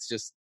it's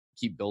just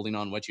keep building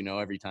on what you know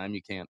every time.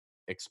 You can't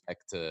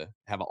expect to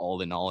have all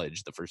the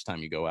knowledge the first time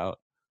you go out.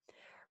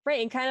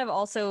 Right. And kind of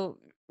also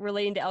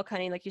relating to elk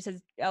hunting, like you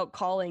said, elk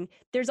calling,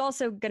 there's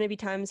also going to be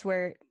times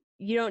where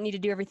you don't need to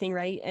do everything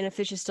right, and a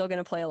fish is still going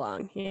to play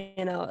along.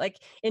 Like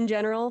in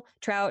general,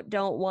 trout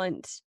don't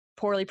want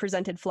poorly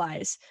presented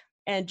flies,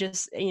 and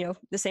just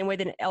the same way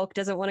that an elk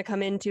doesn't want to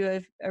come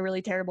into a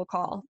really terrible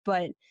call,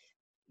 but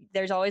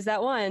there's always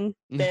that one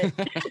that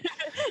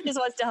just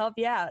wants to help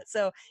you out.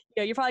 So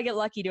you probably get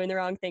lucky doing the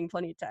wrong thing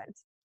plenty of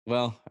times.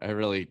 Well, I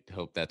really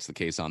hope that's the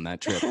case on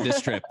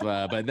this trip,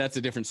 but that's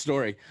a different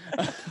story.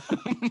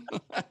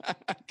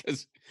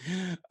 Because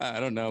I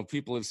don't know,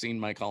 people have seen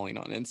my calling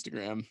on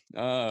Instagram.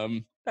 Oh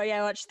yeah,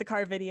 I watched the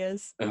car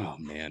videos. Oh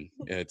man,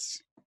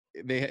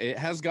 it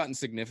has gotten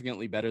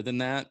significantly better than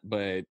that,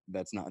 but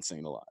that's not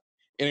saying a lot.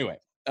 Anyway,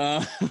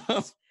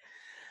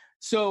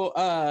 so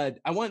I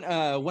want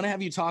to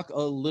have you talk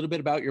a little bit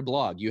about your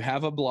blog. You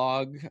have a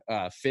blog,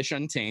 Fish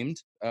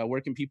Untamed.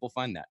 Where can people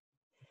find that?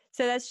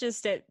 So that's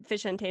just at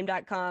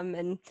fishuntamed.com,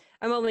 and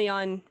I'm only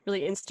on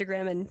really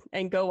Instagram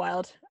and Go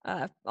Wild.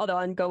 Although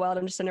on Go Wild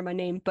I'm just under my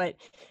name, but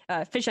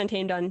Fish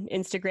Untamed on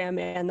Instagram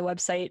and the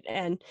website.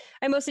 And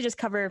I mostly just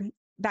cover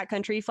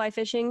backcountry fly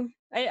fishing.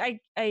 I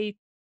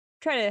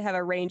try to have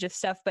a range of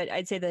stuff, but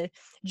I'd say the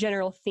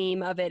general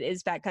theme of it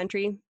is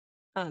backcountry.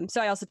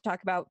 So I also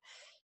talk about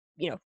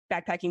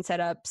backpacking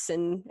setups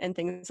and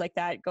things like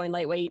that, going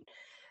lightweight.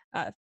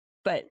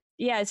 But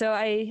yeah, so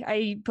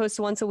I post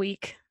once a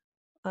week.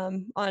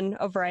 On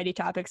a variety of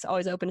topics,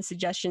 always open to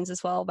suggestions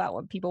as well about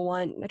what people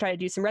want. I try to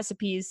do some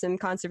recipes, some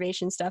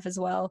conservation stuff as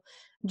well.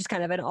 Just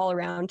kind of an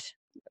all-around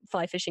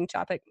fly fishing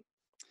topic.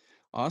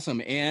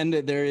 Awesome. And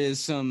there is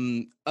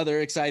some other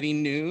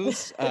exciting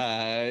news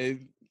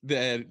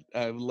that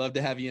I would love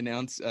to have you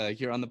announce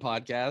here on the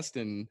podcast.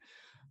 And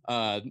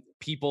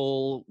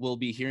people will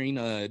be hearing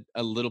a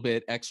little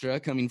bit extra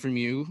coming from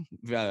you.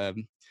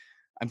 I'm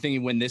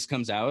thinking when this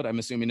comes out, I'm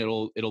assuming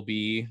it'll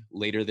be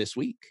later this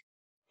week.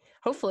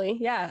 Hopefully,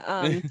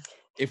 yeah.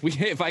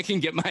 If I can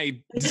get my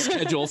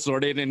schedule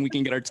sorted and we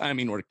can get our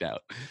timing worked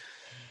out.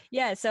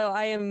 Yeah, so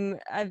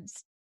I've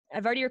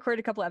already recorded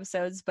a couple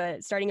episodes,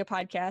 but starting a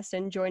podcast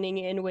and joining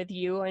in with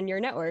you on your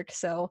network.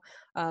 So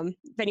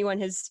if anyone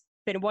has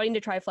been wanting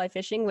to try fly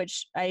fishing,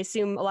 which I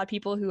assume a lot of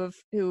people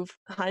who've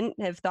hunt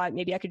have thought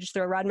maybe I could just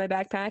throw a rod in my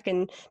backpack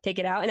and take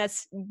it out. And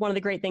that's one of the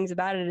great things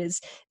about it,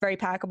 is very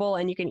packable,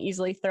 and you can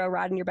easily throw a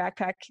rod in your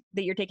backpack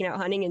that you're taking out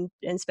hunting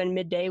and spend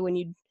midday when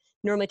you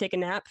normally take a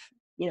nap,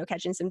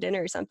 catching some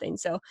dinner or something.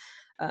 So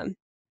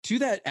to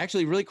that,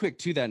 actually really quick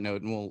to that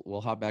note, and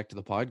we'll hop back to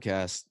the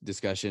podcast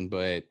discussion,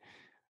 but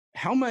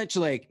how much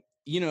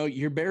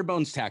your bare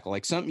bones tackle,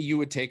 like something you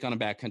would take on a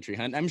backcountry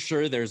hunt. I'm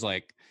sure there's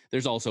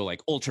also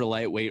like ultra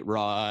lightweight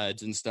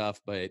rods and stuff,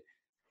 but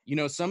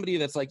somebody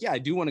that's like, yeah, I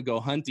do want to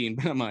go hunting,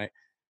 but I'm like,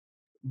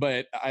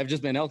 but I've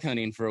just been elk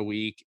hunting for a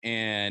week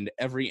and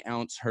every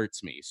ounce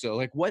hurts me. So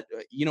like what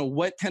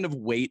kind of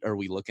weight are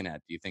we looking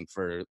at, do you think,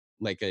 for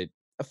like a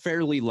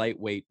fairly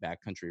lightweight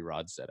backcountry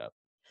rod setup?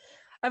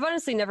 I've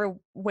honestly never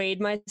weighed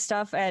my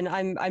stuff, and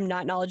I'm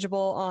not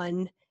knowledgeable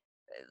on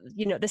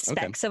the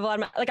specs of a lot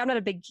of my, I'm not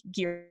a big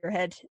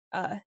gearhead,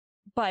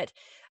 but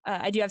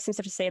I do have some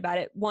stuff to say about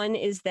it. One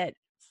is that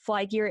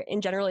fly gear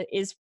in general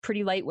is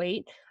pretty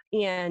lightweight,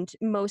 and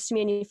most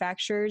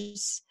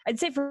manufacturers, I'd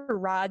say for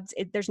rods,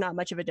 there's not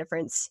much of a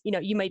difference.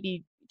 You might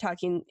be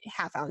talking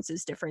half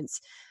ounces difference.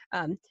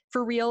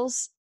 For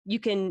reels, you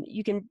can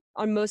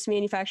on most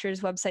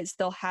manufacturers' websites,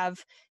 they'll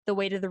have the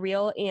weight of the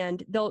reel,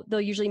 and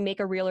they'll usually make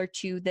a reel or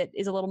two that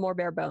is a little more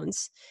bare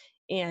bones.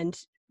 And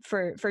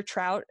for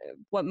trout,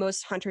 what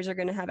most hunters are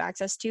going to have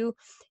access to,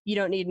 you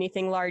don't need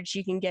anything large.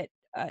 You can get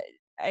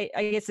I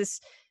guess this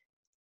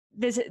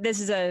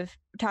is a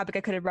topic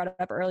I could have brought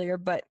up earlier,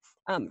 but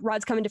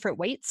rods come in different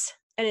weights,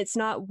 and it's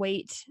not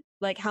weight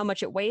like how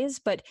much it weighs,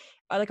 but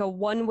like a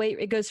one weight,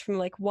 it goes from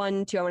like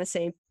 1 to, I want to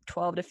say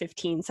 12 to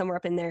 15, somewhere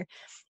up in there.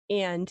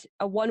 And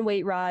a one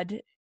weight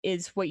rod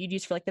is what you'd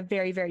use for like the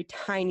very, very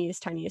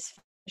tiniest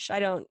fish.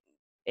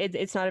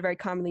 It's not a very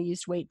commonly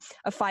used weight.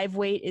 A 5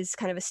 weight is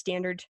kind of a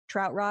standard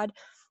trout rod.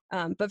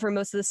 But for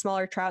most of the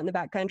smaller trout in the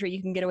backcountry,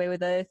 you can get away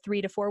with a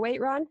 3 to 4 weight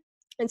rod.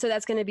 And so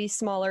that's going to be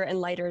smaller and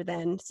lighter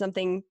than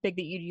something big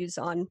that you'd use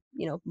on,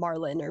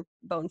 marlin or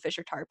bonefish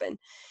or tarpon.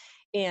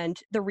 And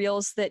the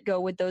reels that go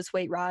with those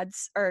weight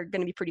rods are going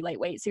to be pretty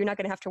lightweight. So you're not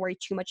going to have to worry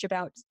too much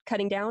about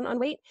cutting down on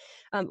weight.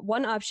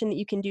 One option that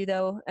you can do,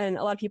 though, and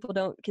a lot of people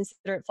don't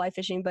consider it fly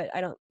fishing, but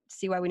I don't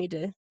see why we need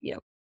to,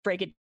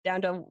 break it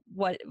down to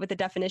what the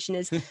definition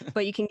is,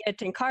 but you can get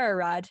a tenkara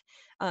rod.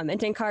 And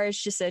tenkara is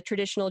just a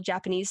traditional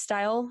Japanese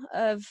style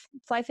of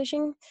fly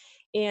fishing.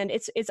 And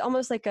it's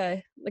almost like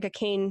a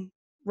cane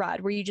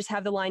rod where you just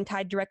have the line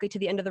tied directly to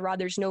the end of the rod.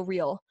 There's no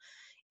reel,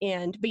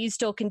 but you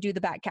still can do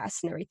the back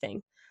casts and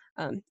everything.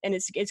 And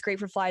it's great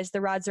for flies.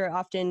 The rods are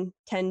often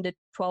 10 to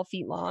 12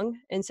 feet long.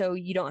 And so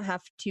you don't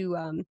have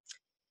to,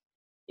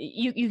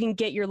 you can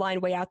get your line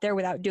way out there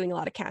without doing a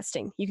lot of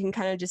casting. You can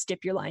kind of just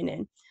dip your line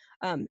in.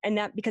 And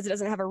that, because it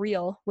doesn't have a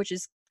reel, which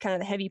is kind of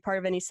the heavy part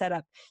of any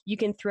setup, you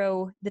can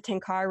throw the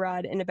tenkara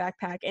rod in a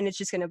backpack, and it's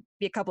just going to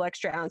be a couple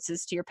extra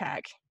ounces to your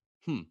pack.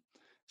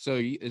 So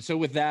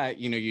with that,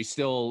 you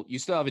still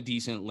have a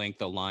decent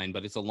length of line,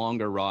 but it's a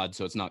longer rod,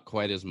 so it's not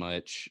quite as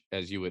much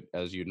as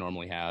you'd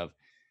normally have.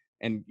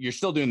 And you're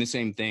still doing the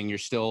same thing. You're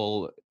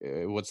still,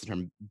 what's the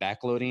term,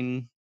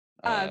 backloading?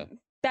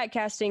 Back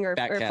casting or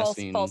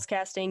false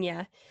casting,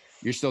 yeah.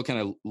 You're still kind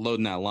of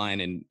loading that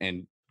line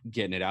and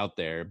getting it out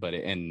there, but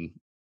and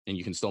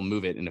you can still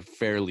move it in a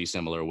fairly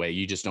similar way.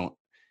 You just don't,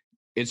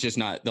 it's just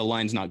not, the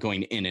line's not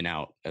going in and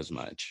out as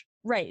much.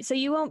 Right. So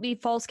you won't be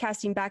false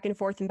casting back and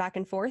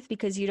forth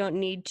because you don't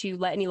need to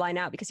let any line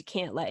out, because you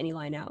can't let any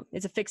line out.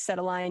 It's a fixed set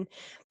of line,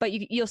 but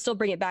you'll still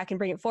bring it back and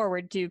bring it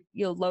forward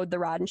you'll load the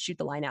rod and shoot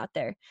the line out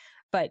there.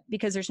 But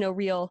because there's no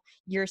reel,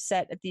 you're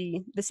set at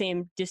the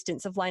same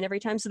distance of line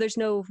every time. So there's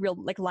no real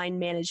like line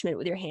management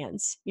with your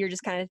hands. You're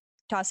just kind of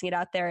tossing it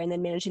out there and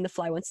then managing the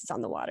fly once it's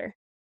on the water.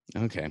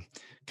 Okay.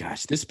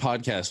 Gosh, this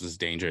podcast was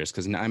dangerous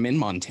because I'm in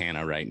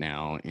Montana right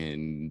now.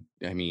 And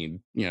I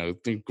mean,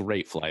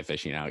 great fly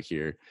fishing out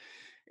here.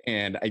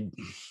 And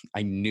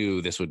I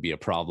knew this would be a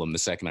problem the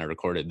second I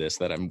recorded this,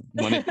 that I'm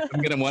going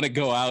to want to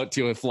go out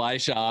to a fly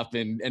shop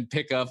and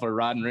pick up a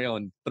rod and reel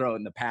and throw it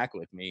in the pack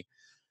with me.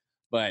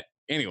 But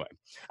anyway.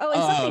 Oh,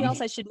 and something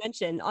else I should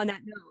mention on that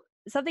note,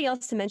 something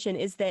else to mention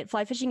is that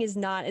fly fishing is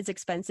not as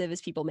expensive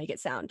as people make it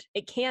sound.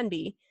 It can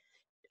be,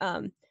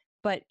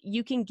 but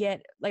you can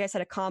get, like I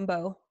said, a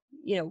combo,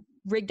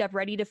 rigged up,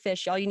 ready to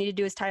fish. All you need to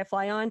do is tie a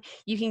fly on.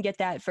 You can get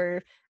that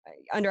for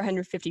under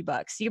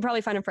 $150. You can probably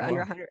find them for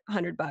under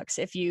 $100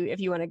 if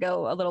you want to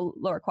go a little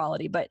lower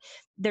quality, but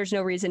there's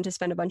no reason to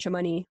spend a bunch of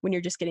money when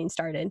you're just getting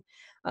started.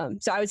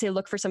 So I would say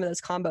look for some of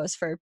those combos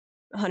for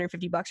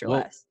 $150 or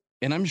less.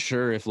 And I'm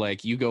sure if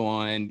like you go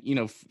on,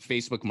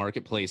 Facebook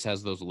Marketplace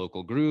has those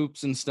local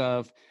groups and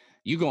stuff.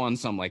 You go on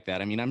something like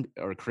that. I mean,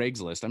 or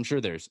Craigslist. I'm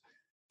sure there's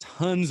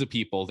tons of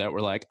people that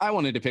were like, I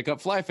wanted to pick up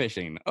fly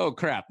fishing. Oh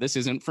crap, this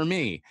isn't for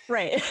me.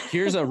 Right.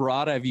 Here's a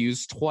rod I've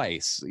used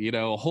twice.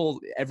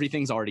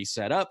 Everything's already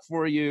set up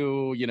for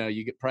you.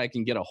 You probably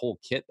can get a whole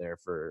kit there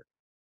for,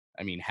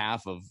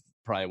 half of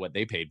probably what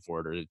they paid for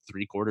it, or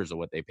 3/4 of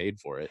what they paid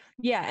for it.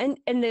 Yeah,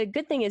 and the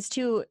good thing is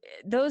too,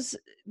 those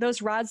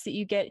rods that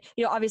you get,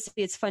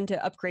 obviously it's fun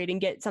to upgrade and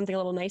get something a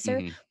little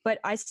nicer, but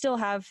I still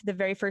have the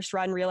very first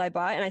rod and reel I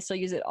bought, and I still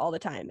use it all the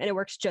time, and it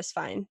works just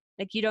fine.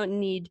 Like, you don't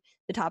need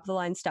the top of the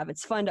line stuff.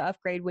 It's fun to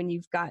upgrade when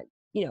you've got,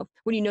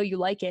 when you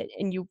like it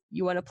and you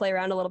want to play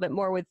around a little bit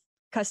more with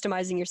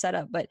customizing your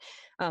setup, but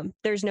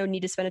there's no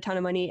need to spend a ton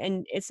of money,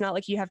 and it's not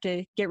like you have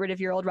to get rid of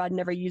your old rod and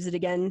never use it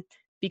again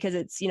because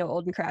it's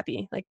old and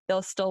crappy. Like,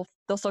 they'll still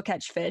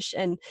catch fish,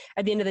 and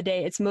at the end of the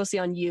day, it's mostly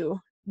on you,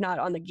 not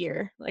on the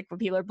gear. Like, when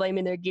people are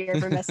blaming their gear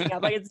for messing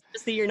up, like, it's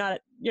just that you're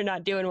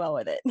not doing well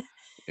with it.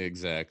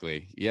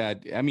 Exactly. Yeah.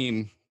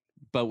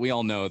 But we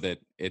all know that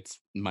it's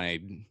my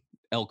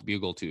elk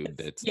bugle tube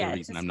that's the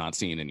reason I'm not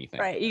seeing anything.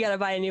 Right, you got to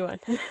buy a new one.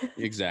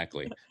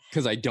 Exactly,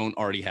 because I don't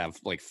already have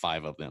like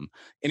 5 of them.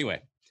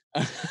 Anyway,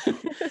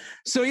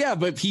 so yeah,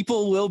 but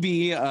people will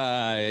be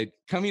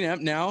coming up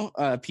now.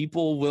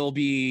 People will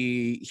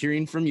be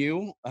hearing from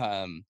you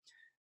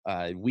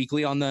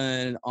weekly on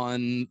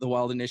the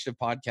Wild Initiative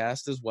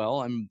podcast as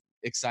well. I'm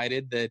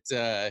excited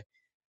that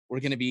we're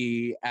going to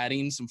be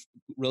adding some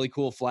really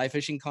cool fly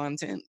fishing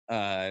content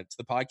to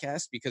the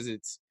podcast, because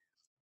it's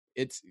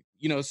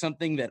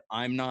something that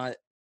I'm not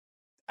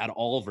at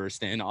all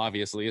versed in,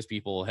 obviously, as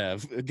people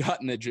have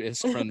gotten the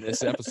gist from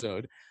this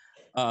episode.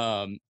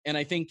 And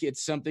I think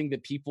it's something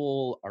that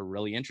people are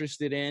really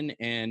interested in,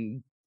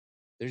 and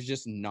there's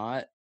just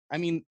not,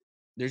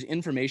 there's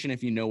information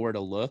if you know where to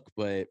look,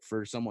 but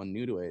for someone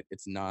new to it,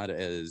 it's not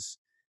as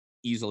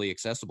easily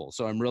accessible.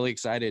 So I'm really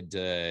excited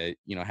to,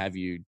 have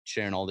you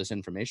sharing all this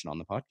information on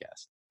the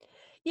podcast.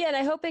 Yeah, and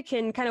I hope it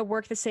can kind of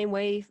work the same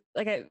way,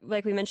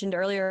 like we mentioned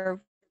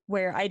earlier,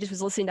 where I just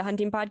was listening to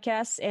hunting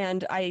podcasts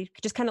and I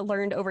just kind of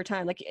learned over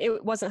time. Like,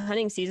 it wasn't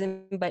hunting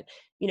season, but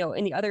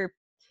in the other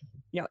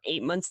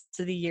 8 months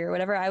of the year,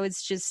 whatever, I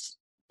was just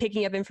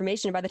picking up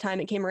information. And by the time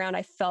it came around,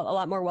 I felt a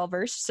lot more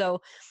well-versed.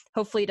 So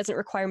hopefully it doesn't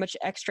require much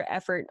extra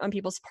effort on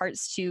people's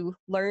parts to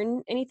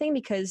learn anything,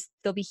 because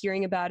they'll be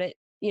hearing about it,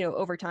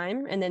 over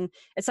time. And then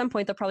at some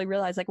point they'll probably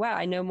realize, like, wow,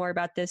 I know more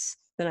about this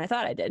than I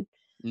thought I did.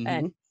 Mm-hmm.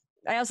 And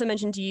I also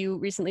mentioned to you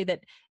recently that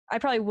I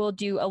probably will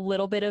do a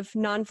little bit of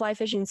non-fly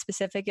fishing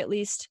specific, at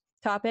least,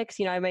 topics.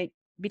 I might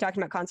be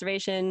talking about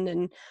conservation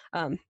and,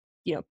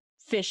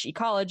 fish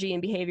ecology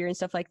and behavior and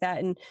stuff like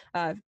that. And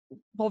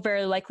we'll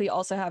very likely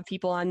also have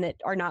people on that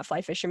are not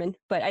fly fishermen,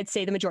 but I'd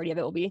say the majority of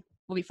it will be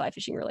fly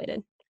fishing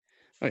related.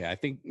 Oh yeah, I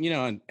think,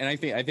 and I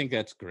think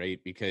that's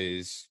great,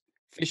 because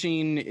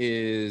fishing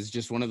is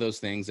just one of those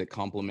things that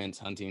complements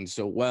hunting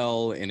so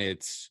well. And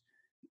it's,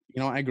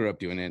 I grew up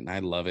doing it and I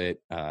love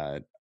it.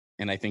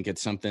 And I think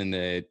it's something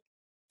that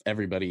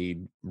everybody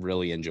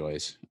really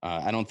enjoys.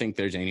 I don't think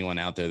there's anyone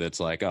out there that's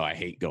like, oh, I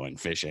hate going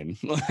fishing.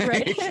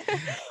 Right.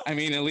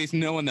 At least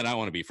no one that I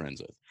want to be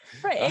friends with.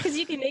 Right. Because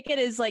you can make it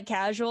as like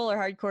casual or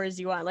hardcore as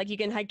you want. Like, you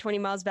can hike 20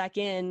 miles back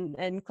in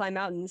and climb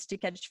mountains to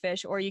catch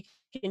fish, or you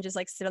can just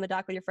like sit on the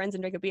dock with your friends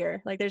and drink a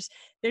beer. Like, there's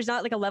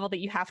not like a level that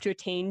you have to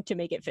attain to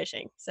make it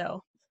fishing.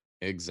 So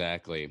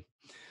exactly.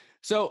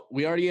 So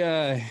we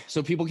already,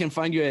 so people can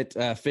find you at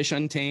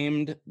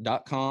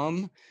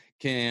fishuntamed.com,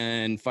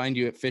 can find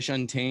you at Fish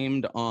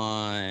Untamed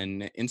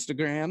on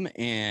Instagram,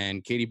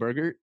 and Katie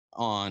Burgert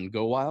on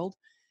Go Wild.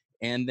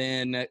 And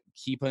then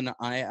keep an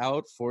eye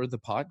out for the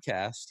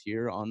podcast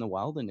here on the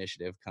Wild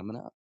Initiative coming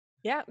up.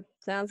 Yeah,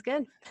 sounds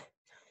good.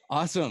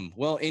 Awesome.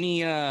 Well,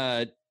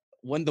 the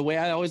way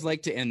I always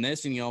like to end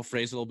this, and I'll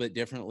phrase it a little bit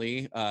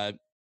differently,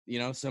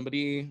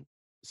 somebody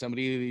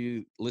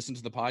listens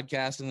to the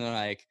podcast and they're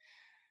like,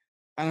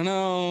 I don't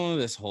know,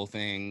 this whole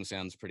thing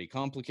sounds pretty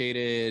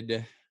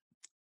complicated.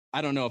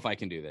 I don't know if I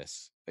can do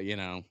this.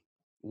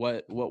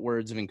 What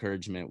words of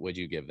encouragement would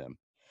you give them?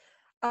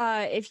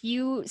 If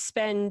you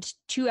spend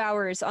 2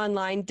 hours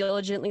online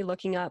diligently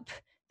looking up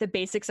the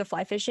basics of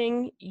fly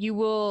fishing, you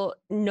will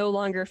no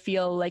longer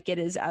feel like it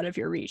is out of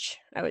your reach,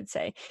 I would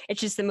say.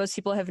 It's just that most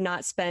people have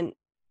not spent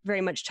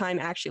very much time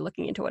actually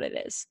looking into what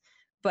it is.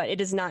 But it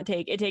does not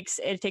take, it takes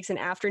an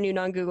afternoon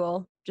on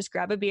Google. Just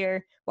grab a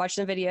beer, watch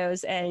some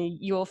videos, and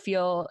you will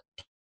feel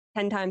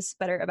 10 times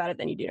better about it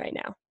than you do right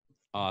now.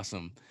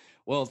 Awesome.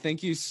 Well,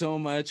 thank you so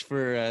much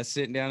for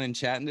sitting down and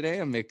chatting today.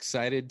 I'm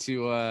excited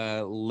to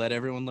let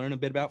everyone learn a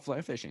bit about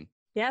fly fishing.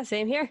 Yeah,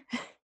 same here.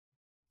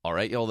 All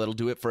right, y'all, that'll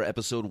do it for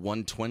episode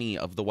 120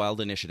 of The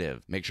Wild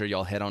Initiative. Make sure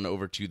y'all head on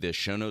over to the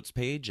show notes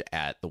page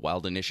at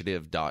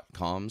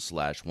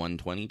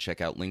thewildinitiative.com/120.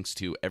 Check out links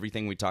to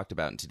everything we talked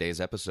about in today's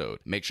episode.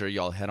 Make sure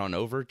y'all head on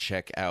over,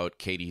 check out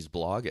Katie's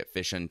blog at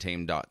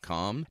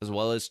fishuntamed.com, as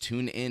well as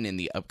tune in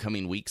the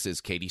upcoming weeks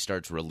as Katie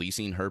starts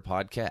releasing her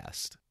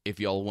podcast. If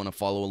y'all want to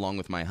follow along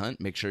with my hunt,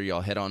 make sure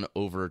y'all head on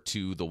over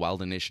to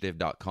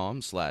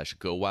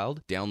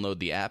thewildinitiative.com/gowild, download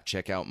the app,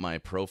 check out my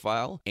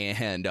profile,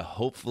 and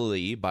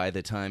hopefully by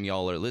the time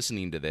y'all are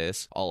listening to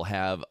this, I'll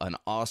have an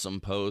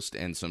awesome post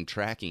and some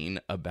tracking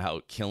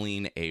about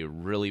killing a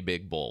really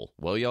big bull.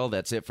 Well, y'all,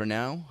 that's it for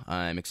now.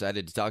 I'm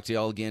excited to talk to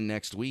y'all again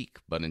next week,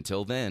 but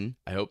until then,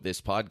 I hope this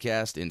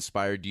podcast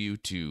inspired you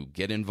to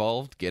get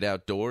involved, get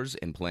outdoors,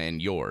 and plan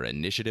your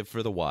initiative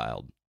for the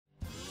wild.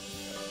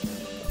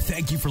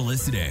 Thank you for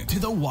listening to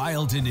The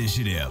Wild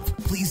Initiative.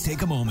 Please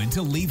take a moment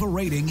to leave a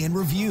rating and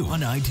review on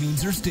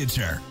iTunes or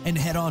Stitcher, and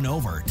head on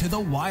over to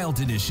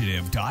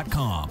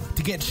thewildinitiative.com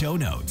to get show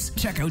notes,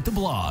 check out the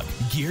blog,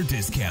 gear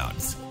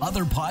discounts,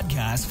 other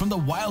podcasts from the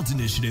Wild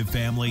Initiative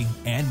family,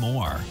 and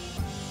more.